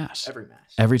every Mass.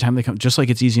 Every time they come, just like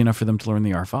it's easy enough for them to learn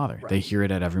the Our Father. Right. They hear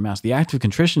it at every Mass. The act of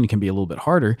contrition can be a little bit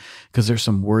harder because there's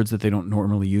some words that they don't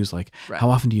normally use, like how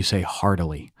often do you say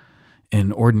heartily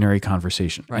in ordinary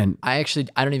conversation? Right. And I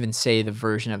don't even say the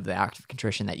version of the act of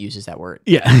contrition that uses that word.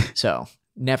 Yeah. So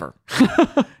never.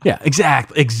 Yeah,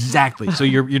 exactly. So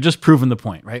you're just proving the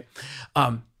point, right?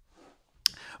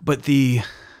 But where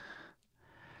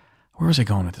was I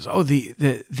going with this? Oh,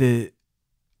 the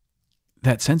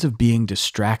that sense of being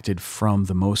distracted from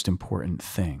the most important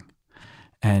thing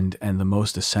and the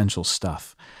most essential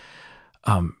stuff.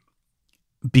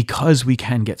 Because we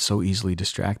can get so easily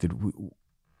distracted,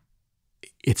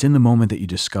 it's in the moment that you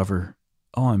discover,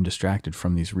 oh, I'm distracted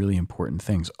from these really important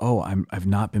things. Oh, I've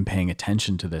not been paying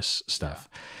attention to this stuff.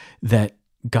 That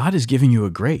God is giving you a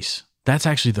grace. That's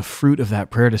actually the fruit of that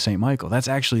prayer to Saint Michael. That's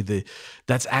actually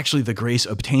the grace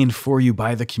obtained for you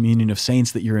by the communion of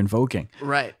saints that you're invoking.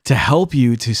 Right. To help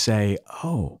you to say,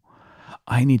 oh,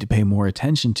 I need to pay more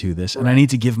attention to this, and I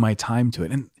need to give my time to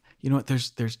it. And you know what?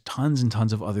 There's tons and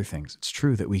tons of other things. It's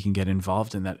true that we can get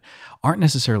involved in that aren't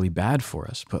necessarily bad for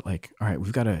us, but like, all right,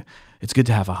 it's good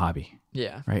to have a hobby.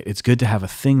 Yeah. Right. It's good to have a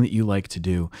thing that you like to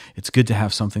do. It's good to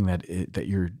have something that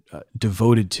you're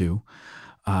devoted to,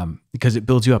 because it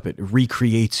builds you up. It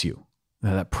recreates you,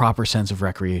 that proper sense of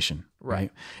recreation.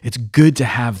 Right. It's good to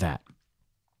have that.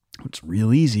 It's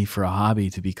real easy for a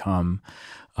hobby to become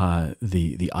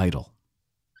the idol.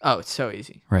 Oh, it's so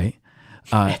easy. Right.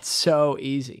 It's so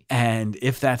easy. And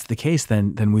if that's the case,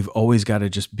 then we've always got to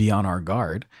just be on our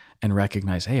guard and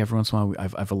recognize, hey, every once in a while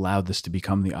I've allowed this to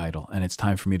become the idol, and it's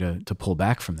time for me to pull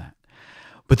back from that.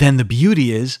 But then the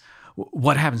beauty is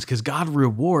what happens, because God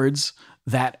rewards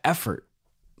that effort.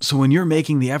 So when you're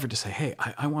making the effort to say, hey,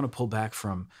 I want to pull back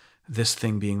from this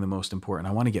thing being the most important,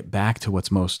 I want to get back to what's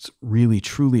most really,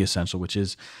 truly essential, which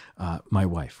is my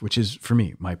wife, which is, for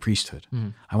me, my priesthood.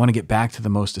 I want to get back to the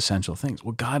most essential things.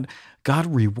 Well, God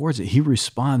rewards it. He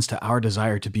responds to our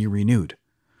desire to be renewed.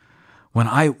 When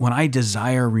I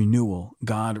desire renewal,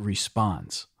 God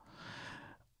responds.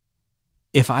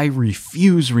 If I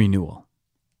refuse renewal,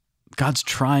 God's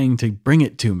trying to bring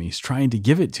it to me. He's trying to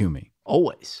give it to me.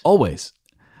 Always.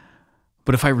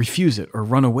 But if I refuse it or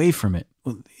run away from it,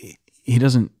 well, he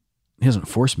doesn't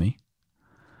force me.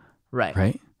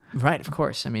 Right. Right. Of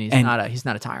course. I mean, he's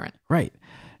not a tyrant. Right.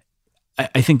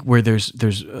 I think where there's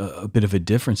a bit of a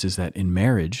difference is that in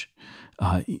marriage,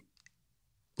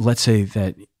 let's say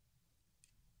that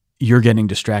you're getting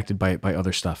distracted by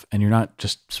other stuff, and you're not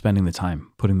just spending the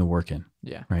time putting the work in.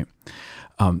 Yeah. Right.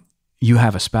 You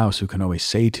have a spouse who can always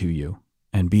say to you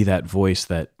and be that voice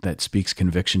that speaks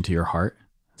conviction to your heart.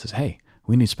 It says, hey,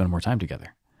 we need to spend more time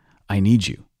together. I need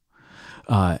you.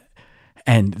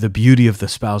 And the beauty of the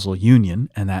spousal union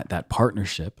and that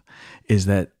partnership is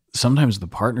that sometimes the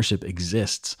partnership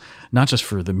exists not just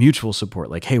for the mutual support,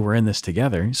 like, hey, we're in this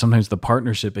together. Sometimes the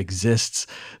partnership exists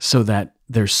so that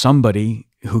there's somebody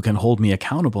who can hold me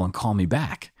accountable and call me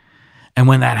back. And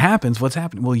when that happens, what's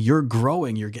happening? Well, you're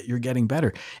growing, you're getting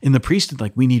better. In the priesthood,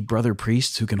 like, we need brother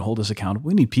priests who can hold us accountable.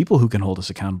 We need people who can hold us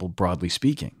accountable, broadly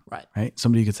speaking. Right.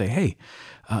 Somebody could say, hey,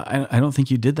 I don't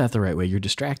think you did that the right way. You're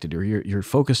distracted, or you're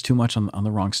focused too much on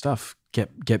the wrong stuff.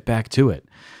 Get back to it.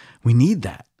 We need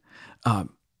that.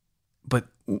 But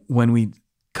when we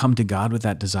come to God with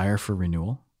that desire for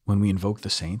renewal, when we invoke the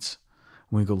saints,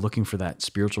 when we go looking for that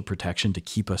spiritual protection to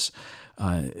keep us,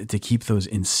 to keep those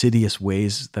insidious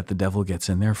ways that the devil gets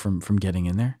in there from getting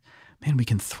in there, man, we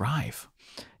can thrive.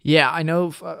 Yeah, I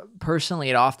know personally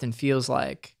it often feels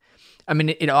like, I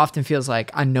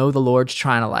know the Lord's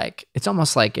trying to, like, it's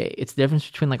almost like it's the difference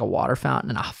between like a water fountain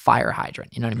and a fire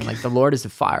hydrant. You know what I mean? Like, the Lord is the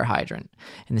fire hydrant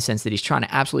in the sense that he's trying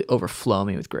to absolutely overflow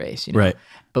me with grace. You know? Right.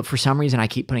 But for some reason I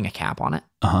keep putting a cap on it.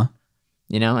 Uh-huh.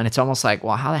 You know, and it's almost like,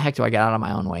 well, how the heck do I get out of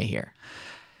my own way here?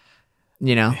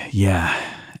 You know? Yeah.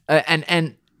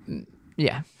 And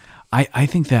yeah. I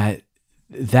think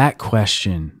that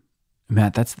question,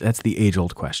 Matt, that's the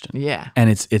age-old question. Yeah. And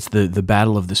it's the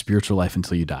battle of the spiritual life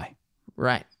until you die.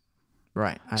 Right.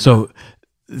 So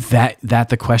that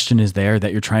the question is there,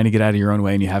 that you're trying to get out of your own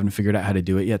way and you haven't figured out how to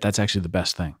do it yet, that's actually the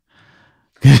best thing.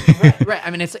 Right. I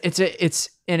mean, it's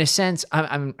in a sense,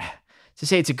 I'm to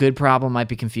say it's a good problem might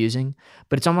be confusing,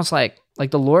 but it's almost like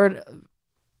the Lord,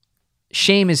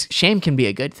 shame can be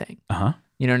a good thing. Uh-huh.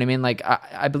 You know what I mean? Like,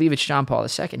 I believe it's John Paul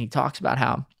II. He talks about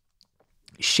how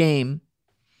shame,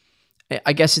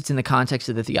 I guess it's in the context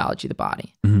of the theology of the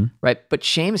body, right? But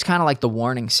shame is kind of like the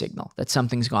warning signal that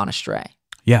something's gone astray.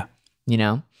 Yeah. You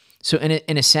know? So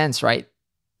in a sense, right?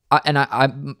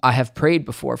 I have prayed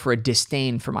before for a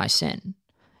disdain for my sin.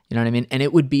 You know what I mean? And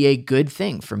it would be a good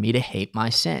thing for me to hate my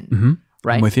sin,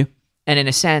 right? I'm with you. And in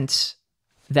a sense,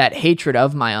 that hatred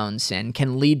of my own sin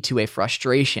can lead to a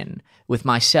frustration with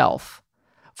myself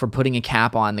for putting a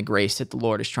cap on the grace that the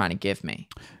Lord is trying to give me.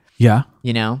 Yeah.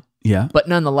 You know? Yeah. But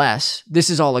nonetheless, this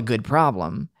is all a good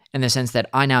problem in the sense that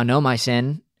I now know my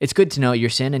sin. It's good to know your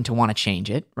sin and to want to change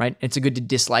it, right? It's good to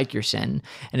dislike your sin.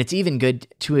 And it's even good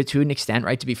to an extent,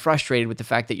 right, to be frustrated with the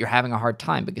fact that you're having a hard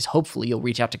time, because hopefully you'll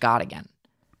reach out to God again.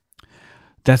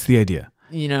 That's the idea.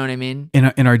 You know what I mean?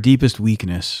 In our deepest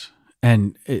weakness,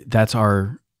 and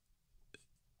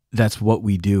that's what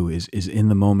we do is in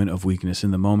the moment of weakness,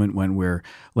 in the moment when we're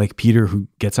like Peter, who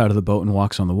gets out of the boat and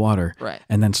walks on the water, Right.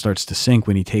 and then starts to sink.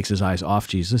 When he takes his eyes off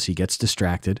Jesus, he gets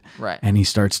distracted, Right. and he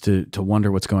starts to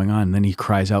wonder what's going on, and then he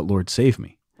cries out, "Lord, save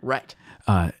me." Right.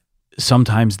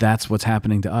 Sometimes that's what's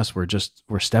happening to us.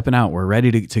 We're stepping out, we're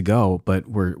ready to go, but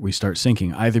we start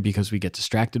sinking, either because we get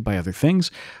distracted by other things,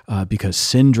 because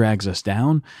sin drags us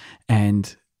down,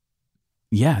 and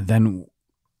then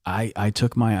I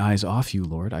took my eyes off you,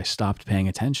 Lord. I stopped paying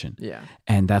attention. Yeah.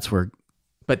 And that's where.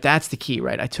 But that's the key,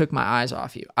 right? I took my eyes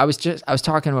off you. I was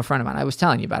talking to a friend of mine. I was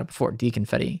telling you about it before, Deacon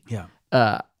Fetty.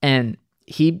 Yeah. And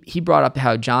he brought up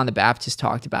how John the Baptist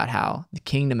talked about how the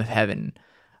kingdom of heaven,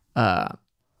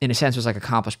 in a sense, was like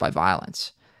accomplished by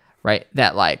violence, right?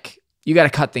 That like you got to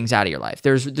cut things out of your life.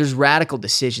 There's radical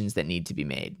decisions that need to be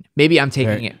made. Maybe I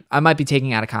might be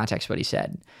taking out of context what he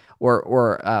said,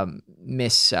 or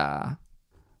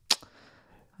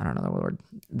I don't know the word.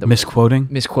 Misquoting?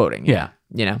 Misquoting. Yeah.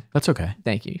 You know? That's okay.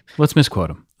 Thank you. Let's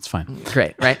misquote him. It's fine.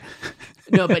 Great, right?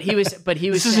 No, but he was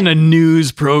This isn't a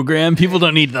news program. People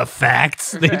don't need the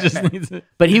facts. They just need to.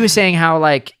 But he was saying how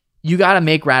like you got to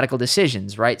make radical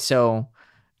decisions, right? So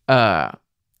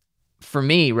for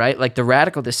me, right, like the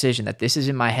radical decision that this is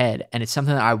in my head and it's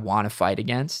something that I want to fight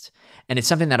against, and it's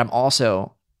something that I'm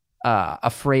also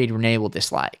afraid Renee will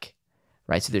dislike.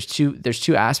 Right. So there's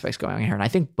two aspects going on here. And I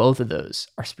think both of those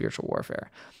are spiritual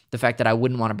warfare. The fact that I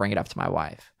wouldn't want to bring it up to my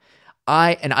wife.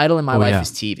 An idol in my life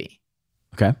is TV.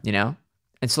 Okay. You know?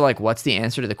 And so like, what's the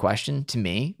answer to the question to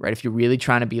me, right? If you're really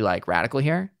trying to be like radical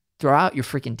here, throw out your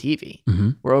freaking TV. Mm-hmm.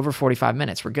 We're over 45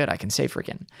 minutes. We're good. I can say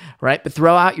freaking, right? But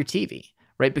throw out your TV,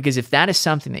 right? Because if that is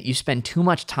something that you spend too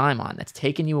much time on, that's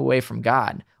taking you away from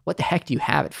God, what the heck do you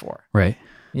have it for? Right.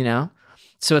 You know?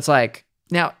 So it's like,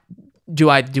 now, do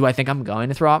I think I'm going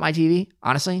to throw out my TV?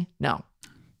 Honestly, no.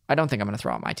 I don't think I'm going to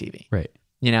throw out my TV. Right.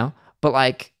 You know? But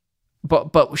like,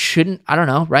 but shouldn't, I don't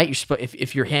know, right? You're supposed,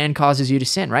 if your hand causes you to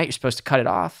sin, right? You're supposed to cut it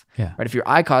off. Yeah. Right? If your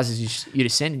eye causes you to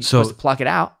sin, you're supposed to pluck it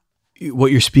out.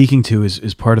 What you're speaking to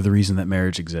is part of the reason that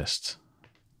marriage exists.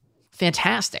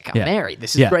 Fantastic. I'm married.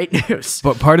 This is great news.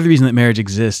 But part of the reason that marriage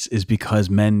exists is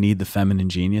because men need the feminine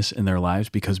genius in their lives,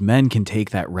 because men can take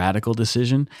that radical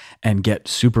decision and get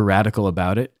super radical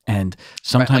about it. And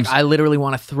sometimes like I literally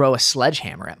want to throw a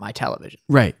sledgehammer at my television.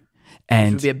 Right. And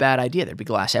it would be a bad idea. There'd be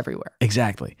glass everywhere.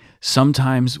 Exactly.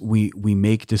 Sometimes we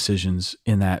make decisions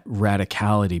in that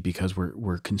radicality because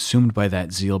we're consumed by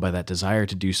that zeal, by that desire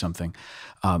to do something.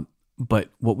 But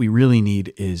what we really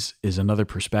need is another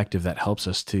perspective that helps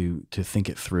us to think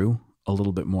it through a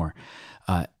little bit more.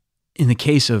 In the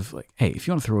case of like, hey, if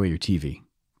you want to throw away your TV,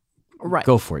 right,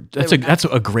 go for it. That's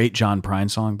a great John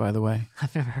Prine song, by the way.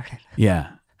 I've never heard it.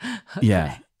 Yeah, Okay.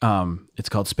 yeah. It's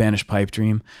called Spanish Pipe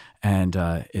Dream, and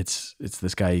it's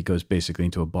this guy. He goes basically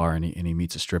into a bar and he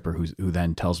meets a stripper who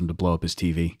then tells him to blow up his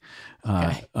TV,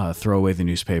 throw away the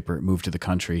newspaper, move to the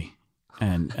country,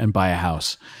 and buy a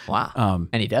house. Wow.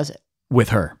 And he does it. With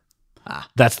her.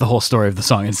 That's the whole story of the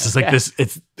song. It's just like this.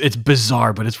 It's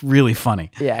bizarre, but it's really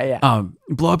funny. Yeah.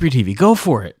 Blow up your TV. Go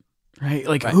for it. Right?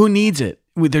 Like who needs it?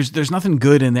 There's nothing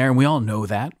good in there, and we all know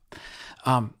that.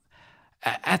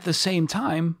 At the same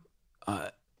time,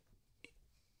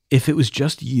 if it was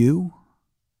just you,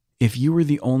 if you were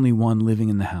the only one living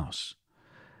in the house,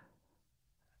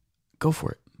 go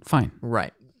for it. Fine.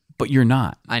 Right. But you're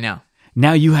not. I know.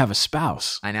 Now you have a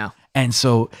spouse. I know. And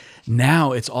so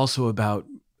now it's also about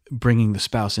bringing the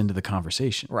spouse into the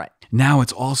conversation. Right. Now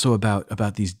it's also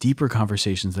about these deeper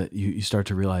conversations that you start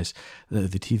to realize the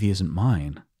TV isn't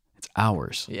mine. It's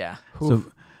ours. Yeah.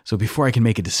 So before I can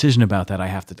make a decision about that, I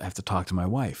have to talk to my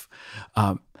wife.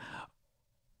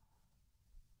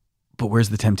 But where's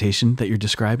the temptation that you're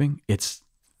describing? It's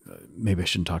maybe I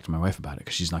shouldn't talk to my wife about it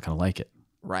because she's not going to like it.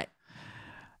 Right.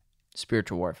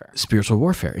 Spiritual warfare. Spiritual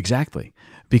warfare, exactly.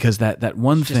 Because that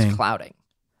one thing, just clouding.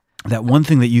 That one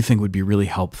thing that you think would be really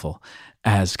helpful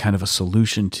as kind of a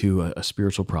solution to a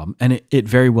spiritual problem, and it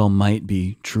very well might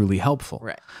be truly helpful.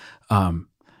 Right.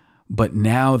 But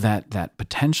now that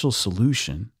potential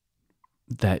solution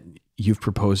that you've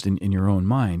proposed in your own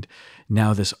mind,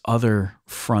 now this other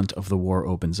front of the war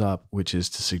opens up, which is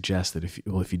to suggest that if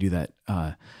you do that,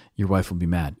 your wife will be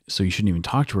mad. So you shouldn't even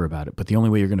talk to her about it. But the only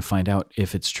way you're going to find out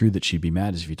if it's true that she'd be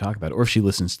mad is if you talk about it, or if she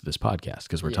listens to this podcast,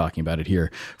 because we're talking about it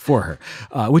here for her,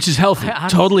 which is healthy,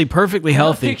 totally, perfectly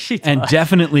healthy, and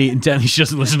definitely she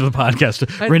doesn't listen to the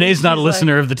podcast. Renee's not a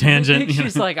listener of the tangent. I think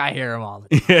she's like, I hear them all.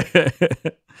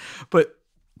 But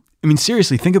I mean,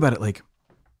 seriously, think about it. Like,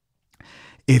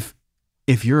 if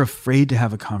you're afraid to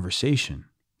have a conversation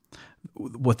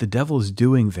what the devil is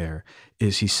doing there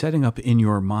is he's setting up in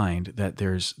your mind that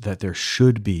there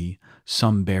should be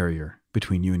some barrier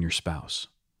between you and your spouse,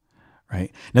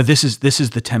 right? Now this is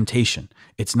the temptation.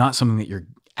 It's not something that you're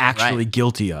actually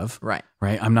guilty of, Right.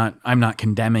 right? I'm not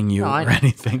condemning you or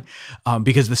anything,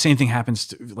 because the same thing happens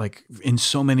to, like, in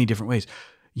so many different ways.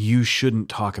 You shouldn't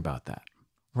talk about that.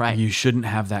 Right. You shouldn't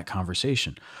have that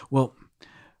conversation. Well,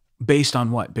 based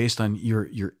on what? Based on your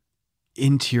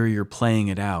interior playing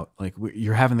it out. Like,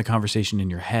 you're having the conversation in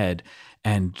your head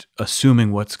and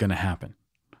assuming what's going to happen.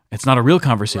 It's not a real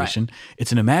conversation. Right.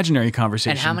 It's an imaginary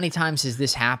conversation. And how many times has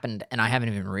this happened and I haven't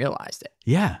even realized it?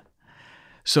 Yeah.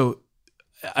 So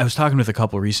I was talking with a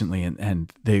couple recently,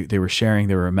 and they were sharing.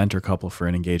 They were a mentor couple for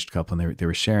an engaged couple, and they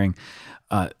were sharing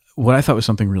what I thought was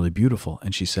something really beautiful.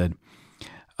 And she said,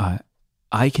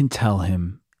 I can tell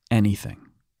him anything.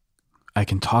 I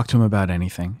can talk to him about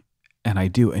anything. And I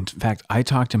do. In fact, I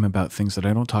talk to him about things that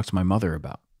I don't talk to my mother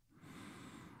about.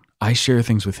 I share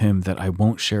things with him that I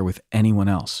won't share with anyone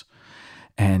else.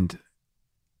 And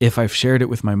if I've shared it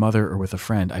with my mother or with a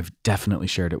friend, I've definitely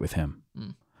shared it with him.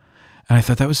 Mm. And I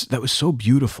thought that was so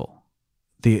beautiful.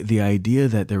 The idea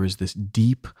that there was this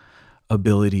deep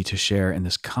ability to share and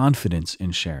this confidence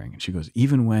in sharing. And she goes,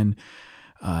 even when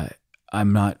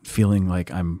I'm not feeling like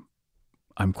I'm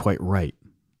quite right,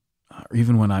 or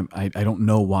even when I don't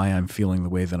know why I'm feeling the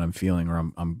way that I'm feeling,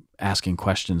 or I'm asking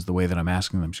questions the way that I'm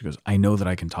asking them. She goes, I know that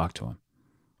I can talk to him.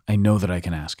 I know that I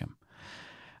can ask him.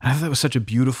 And I thought that was such a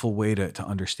beautiful way to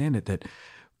understand it, that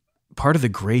part of the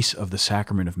grace of the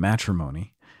sacrament of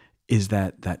matrimony is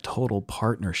that total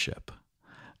partnership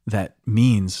that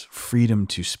means freedom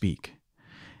to speak.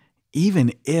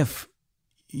 Even if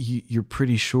you're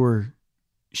pretty sure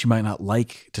she might not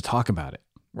like to talk about it.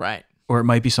 Right. Or it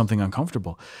might be something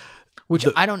uncomfortable. Which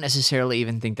I don't necessarily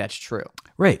even think that's true.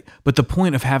 Right. But the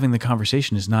point of having the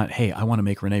conversation is not, hey, I want to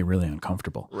make Renee really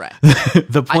uncomfortable. Right.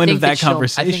 The point of that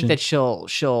conversation. I think that she'll,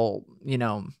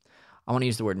 I want to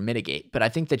use the word mitigate, but I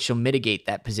think that she'll mitigate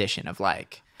that position of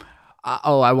like,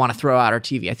 I want to throw out our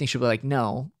TV. I think she'll be like,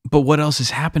 no. But what else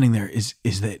is happening there is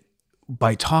that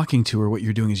by talking to her, what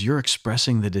you're doing is you're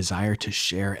expressing the desire to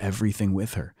share everything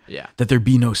with her. Yeah. That there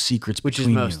be no secrets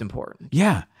between you. Which is most important.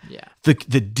 Yeah. Yeah.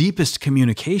 The deepest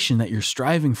communication that you're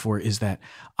striving for is that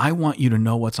I want you to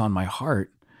know what's on my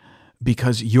heart,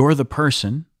 because you're the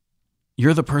person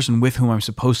with whom I'm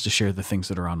supposed to share the things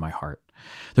that are on my heart.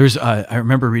 There's I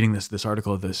remember reading this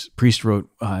article this priest wrote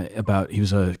about, he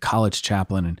was a college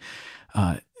chaplain,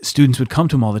 and students would come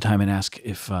to him all the time and ask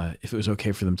if it was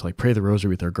okay for them to, like, pray the rosary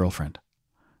with their girlfriend.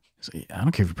 He's like, I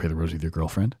don't care if you pray the rosary with your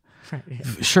girlfriend. Yeah.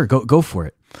 Sure, go for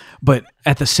it. But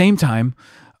at the same time,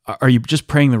 are you just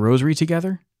praying the rosary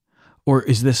together? Or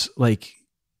is this like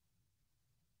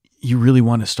you really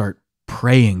want to start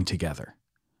praying together?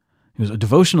 He goes, a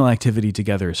devotional activity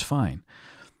together is fine.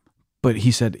 But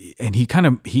he said, and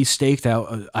he staked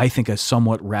out, I think, a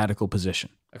somewhat radical position.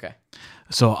 Okay.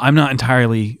 So I'm not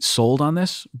entirely sold on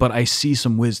this, but I see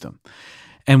some wisdom.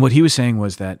 And what he was saying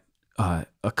was that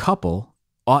a couple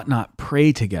ought not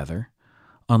pray together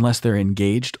unless they're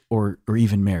engaged or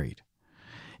even married,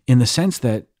 in the sense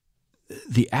that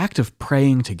the act of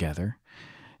praying together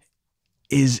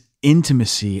is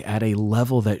intimacy at a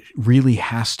level that really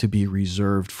has to be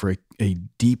reserved for a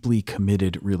deeply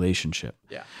committed relationship.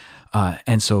 Yeah.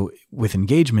 And so with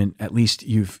engagement, at least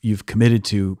you've committed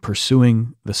to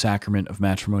pursuing the sacrament of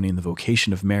matrimony and the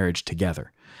vocation of marriage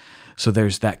together. So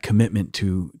there's that commitment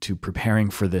to preparing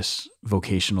for this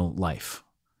vocational life.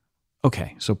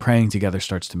 Okay, so praying together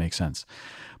starts to make sense.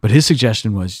 But his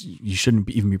suggestion was you shouldn't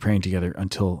even be praying together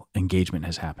until engagement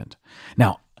has happened.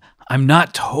 Now, I'm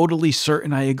not totally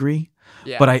certain I agree.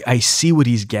 Yeah. But I see what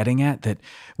he's getting at, that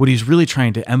what he's really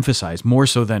trying to emphasize, more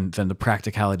so than the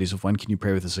practicalities of when can you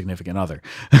pray with a significant other.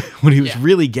 What he was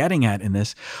really getting at in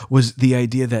this was the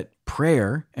idea that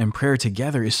prayer and prayer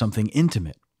together is something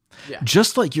intimate. Yeah.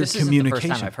 Just like your communication. This isn't the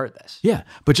first time I've heard this. Yeah,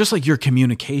 but just like your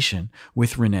communication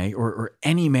with Renee or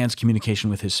any man's communication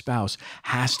with his spouse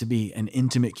has to be an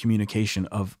intimate communication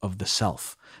of the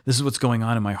self. This is what's going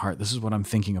on in my heart. This is what I'm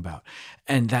thinking about.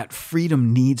 And that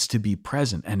freedom needs to be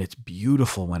present, and it's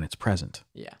beautiful when it's present.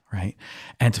 Yeah. Right?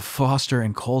 And to foster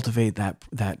and cultivate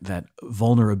that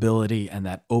vulnerability and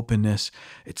that openness,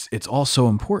 it's all so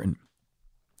important.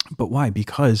 But why?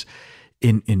 Because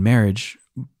in marriage,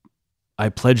 I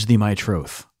pledge thee my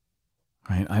troth.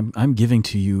 Right? I'm giving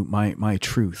to you my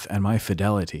truth and my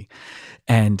fidelity.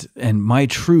 And my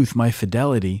truth, my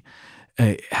fidelity,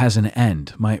 has an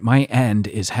end. My end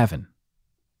is heaven.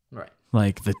 Right.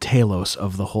 like the telos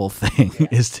of the whole thing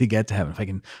is to get to heaven. If I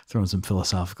can throw in some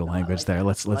philosophical language there,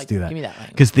 let's do that. Give me that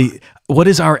language. Because what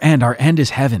is our end? Our end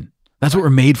is heaven. That's what we're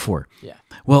made for. Yeah.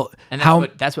 Well, And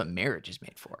that's what marriage is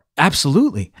made for.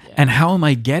 Absolutely. Yeah. And how am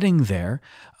I getting there?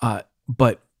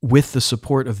 But with the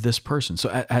support of this person. So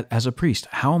as a priest,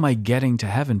 how am I getting to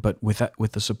heaven? But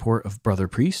with the support of brother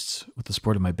priests, with the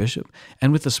support of my bishop,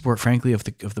 and with the support, frankly, of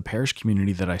the parish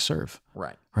community that I serve.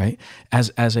 Right. Right.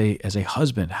 As a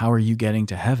husband, how are you getting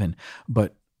to heaven?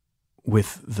 But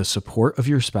with the support of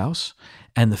your spouse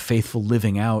and the faithful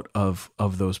living out of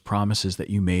those promises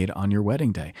that you made on your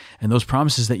wedding day. And those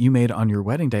promises that you made on your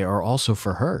wedding day are also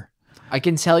for her. I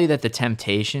can tell you that the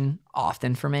temptation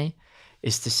often for me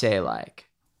is to say, like,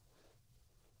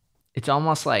 it's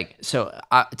almost like,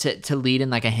 to lead in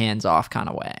like a hands-off kind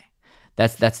of way.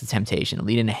 That's the temptation, to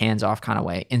lead in a hands-off kind of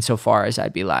way, insofar as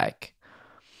I'd be like,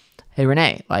 hey,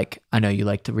 Renee, like, I know you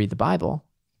like to read the Bible.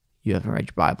 You haven't read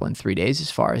your Bible in 3 days,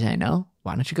 as far as I know.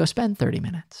 Why don't you go spend 30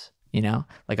 minutes? You know,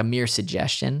 like a mere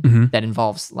suggestion that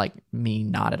involves like me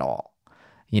not at all.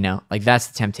 You know, like that's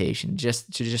the temptation,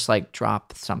 just to like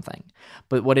drop something.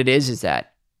 But what it is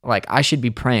that like I should be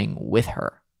praying with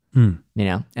her. You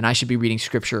know, and I should be reading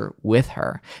scripture with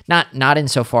her, not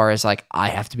insofar as like I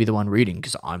have to be the one reading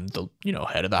because I'm the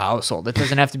head of the household. It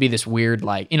doesn't have to be this weird,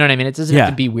 like, you know what I mean? It doesn't have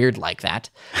to be weird like that.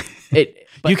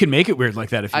 But you can make it weird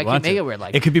like that if you want to. I can make it weird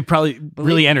like that. It could be probably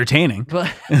really entertaining.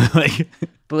 But like,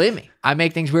 believe me, I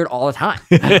make things weird all the time.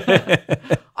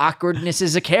 Awkwardness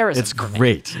is a charism. It's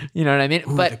great. You know what I mean?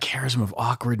 Ooh, but the charism of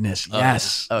awkwardness. Oh,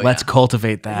 yes. yeah. Oh, Let's yeah.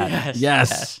 cultivate that.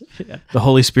 Yes. Yeah. The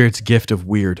Holy Spirit's gift of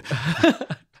weird.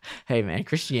 Hey man,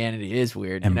 Christianity is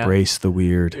weird. Embrace the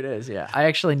weird. It is, yeah. I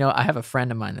actually know, I have a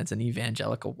friend of mine that's an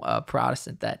evangelical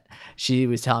Protestant that she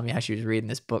was telling me how she was reading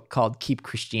this book called Keep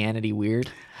Christianity Weird.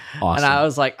 Awesome. And I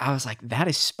was like, that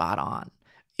is spot on.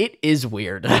 It is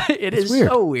weird. It's weird.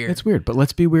 So weird. It's weird, but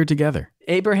let's be weird together.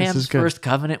 Abraham's first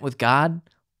covenant with God.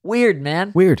 Weird,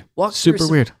 man. Weird. Super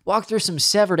weird. Walk through some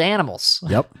severed animals.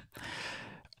 Yep.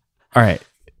 All right.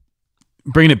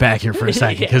 Bringing it back here for a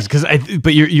second,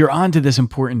 but you're on to this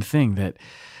important thing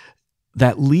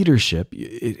that leadership.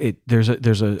 There's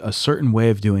a certain way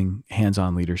of doing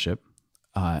hands-on leadership,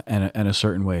 and a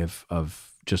certain way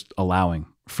of just allowing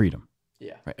freedom.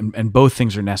 Yeah. Right? And both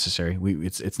things are necessary.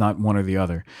 It's not one or the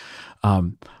other.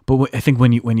 But I think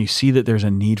when you see that there's a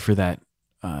need for that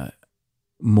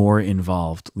more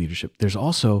involved leadership, there's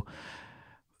also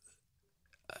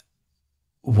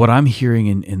what I'm hearing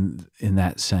in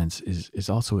that sense is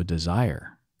also a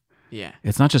desire. Yeah.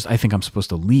 It's not just I think I'm supposed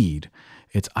to lead.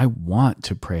 It's I want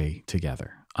to pray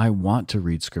together. I want to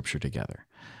read scripture together.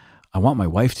 I want my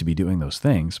wife to be doing those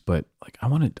things, but like I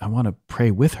want to pray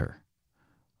with her.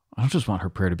 I don't just want her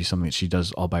prayer to be something that she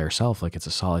does all by herself, like it's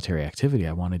a solitary activity.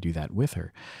 I want to do that with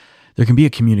her. There can be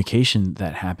a communication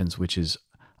that happens, which is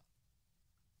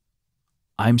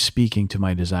I'm speaking to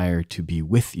my desire to be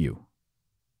with you,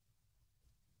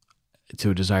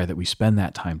 to a desire that we spend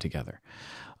that time together,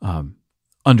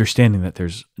 understanding that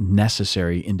there's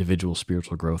necessary individual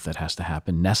spiritual growth that has to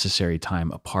happen, necessary time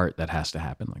apart that has to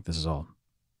happen. Like this is all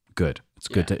good.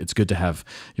 It's good to have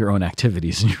your own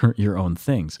activities and your own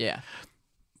things. Yeah.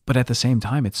 But at the same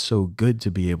time, it's so good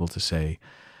to be able to say,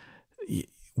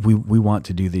 we want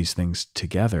to do these things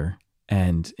together.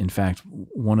 And in fact,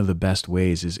 one of the best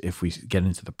ways is if we get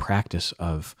into the practice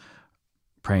of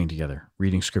praying together,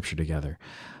 reading scripture together,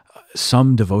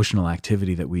 some devotional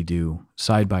activity that we do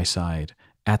side by side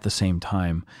at the same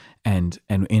time and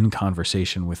in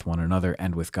conversation with one another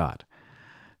and with God.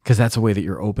 Because that's a way that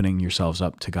you're opening yourselves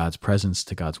up to God's presence,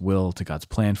 to God's will, to God's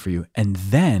plan for you. And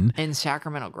then... And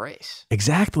sacramental grace.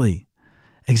 Exactly.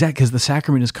 Because the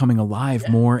sacrament is coming alive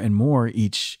more and more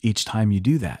each time you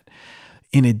do that.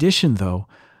 In addition, though,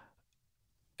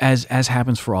 as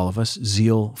happens for all of us,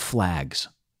 zeal flags.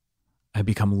 I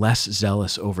become less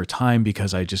zealous over time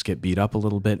because I just get beat up a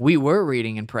little bit. We were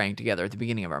reading and praying together at the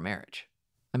beginning of our marriage.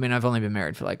 I mean, I've only been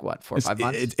married for like, 4 or 5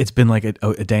 months? It's been like a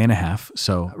day and a half.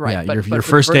 So, right, yeah, your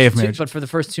first day of marriage. But for the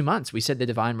first 2 months, we said the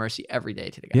Divine Mercy every day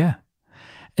together. Yeah.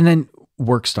 And then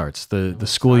work starts. The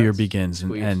school year begins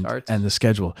and the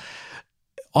schedule.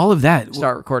 All of that.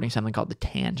 Start recording something called The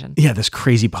Tangent. Yeah, this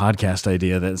crazy podcast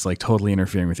idea that's like totally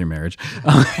interfering with your marriage.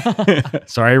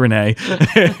 Sorry, Renee.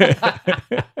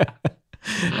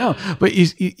 No, but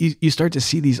you start to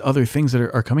see these other things that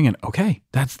are coming in. Okay,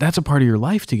 that's a part of your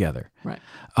life together. Right.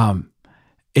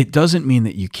 It doesn't mean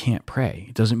that you can't pray.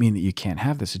 It doesn't mean that you can't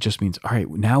have this. It just means, all right,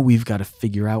 now we've got to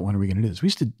figure out when are we going to do this. We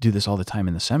used to do this all the time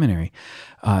in the seminary,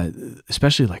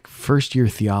 especially like first year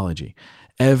theology.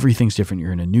 Everything's different.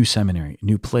 You're in a new seminary,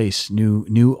 new place,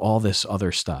 new all this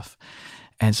other stuff.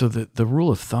 And so the rule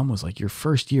of thumb was like your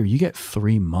first year, you get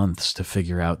 3 months to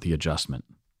figure out the adjustment.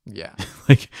 Yeah.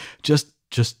 Like just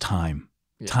time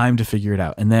to figure it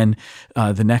out. And then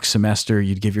the next semester,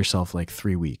 you'd give yourself like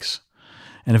 3 weeks.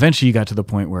 And eventually you got to the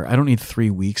point where I don't need 3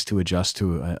 weeks to adjust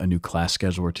to a new class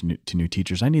schedule or to new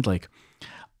teachers. I need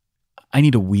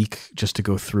a week just to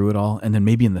go through it all. And then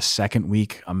maybe in the second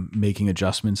week, I'm making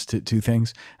adjustments to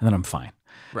things, and then I'm fine.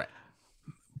 Right.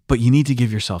 But you need to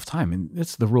give yourself time. And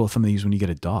that's the rule of thumb they use when you get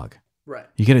a dog. Right.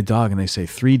 You get a dog and they say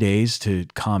 3 days to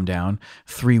calm down,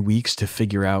 3 weeks to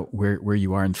figure out where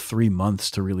you are, and 3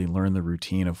 months to really learn the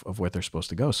routine of where they're supposed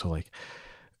to go. So like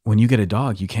when you get a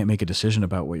dog, you can't make a decision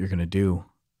about what you're going to do.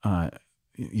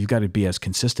 You've got to be as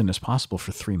consistent as possible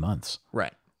for 3 months.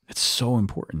 Right. It's so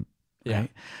important. Yeah.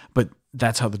 Right. But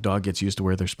that's how the dog gets used to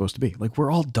where they're supposed to be. Like we're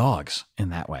all dogs in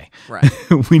that way. Right.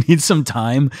 We need some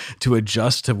time to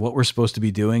adjust to what we're supposed to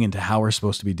be doing and to how we're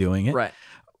supposed to be doing it. Right.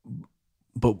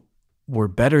 But we're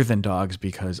better than dogs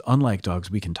because unlike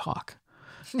dogs, we can talk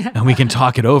and we can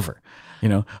talk it over. You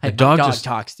know, a dog just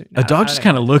talks to me. A dog just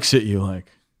kind of looks at you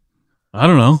like, I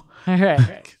don't know.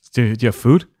 Right. Do you have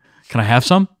food? Can I have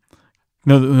some?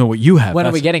 No, what you have. When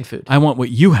are we getting food? I want what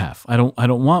you have. I don't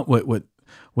want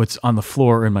what's on the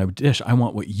floor in my dish. I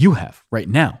want what you have right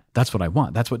now. That's what I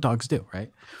want. That's what dogs do,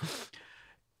 right?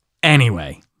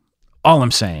 Anyway, all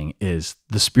I'm saying is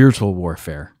the spiritual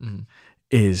warfare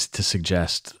is to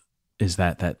suggest is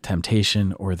that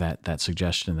temptation or that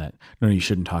suggestion that no, you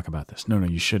shouldn't talk about this. No,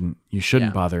 you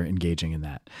shouldn't bother engaging in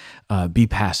that. Be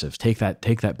passive. Take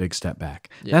that big step back.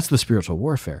 Yeah. That's the spiritual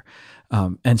warfare.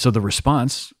 And so the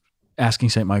response, asking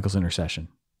St. Michael's intercession,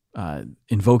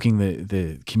 invoking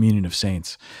the communion of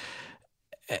saints,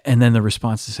 and then the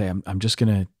response to say, I'm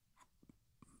going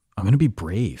to be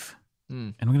brave,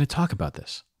 and I'm going to talk about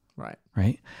this.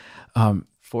 Right.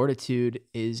 Fortitude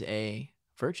is a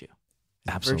virtue.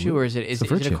 Absolutely. Virtue, or is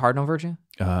it a cardinal virtue?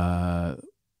 Right.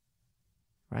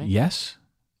 Right. Yes.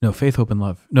 No, faith, hope, and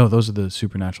love. No, those are the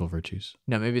supernatural virtues.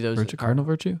 No, maybe those are cardinal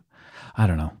virtue. I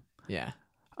don't know. Yeah.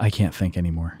 I can't think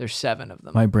anymore. There's 7 of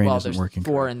them. My brain isn't working.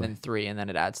 4 correctly. and then 3, and then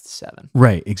it adds to 7.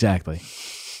 Right. Exactly.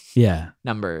 Yeah.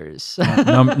 Numbers.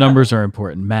 Numbers are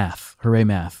important. Math. Hooray,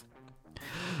 math.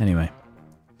 Anyway.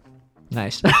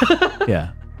 Nice.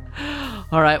 Yeah.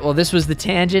 All right. Well, this was The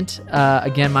Tangent.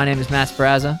 Again, my name is Matt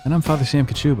Sprazza. And I'm Father Sam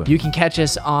Kachuba. You can catch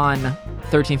us on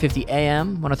 1350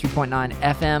 AM, 103.9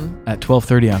 FM. At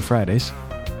 12:30 on Fridays.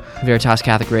 Veritas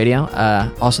Catholic Radio.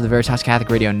 Also the Veritas Catholic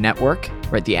Radio Network,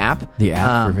 right? The app. The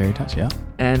app for Veritas, yeah.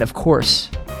 And of course,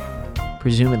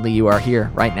 presumably you are here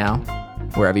right now,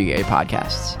 wherever you get your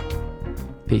podcasts.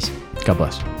 Peace. God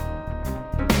bless.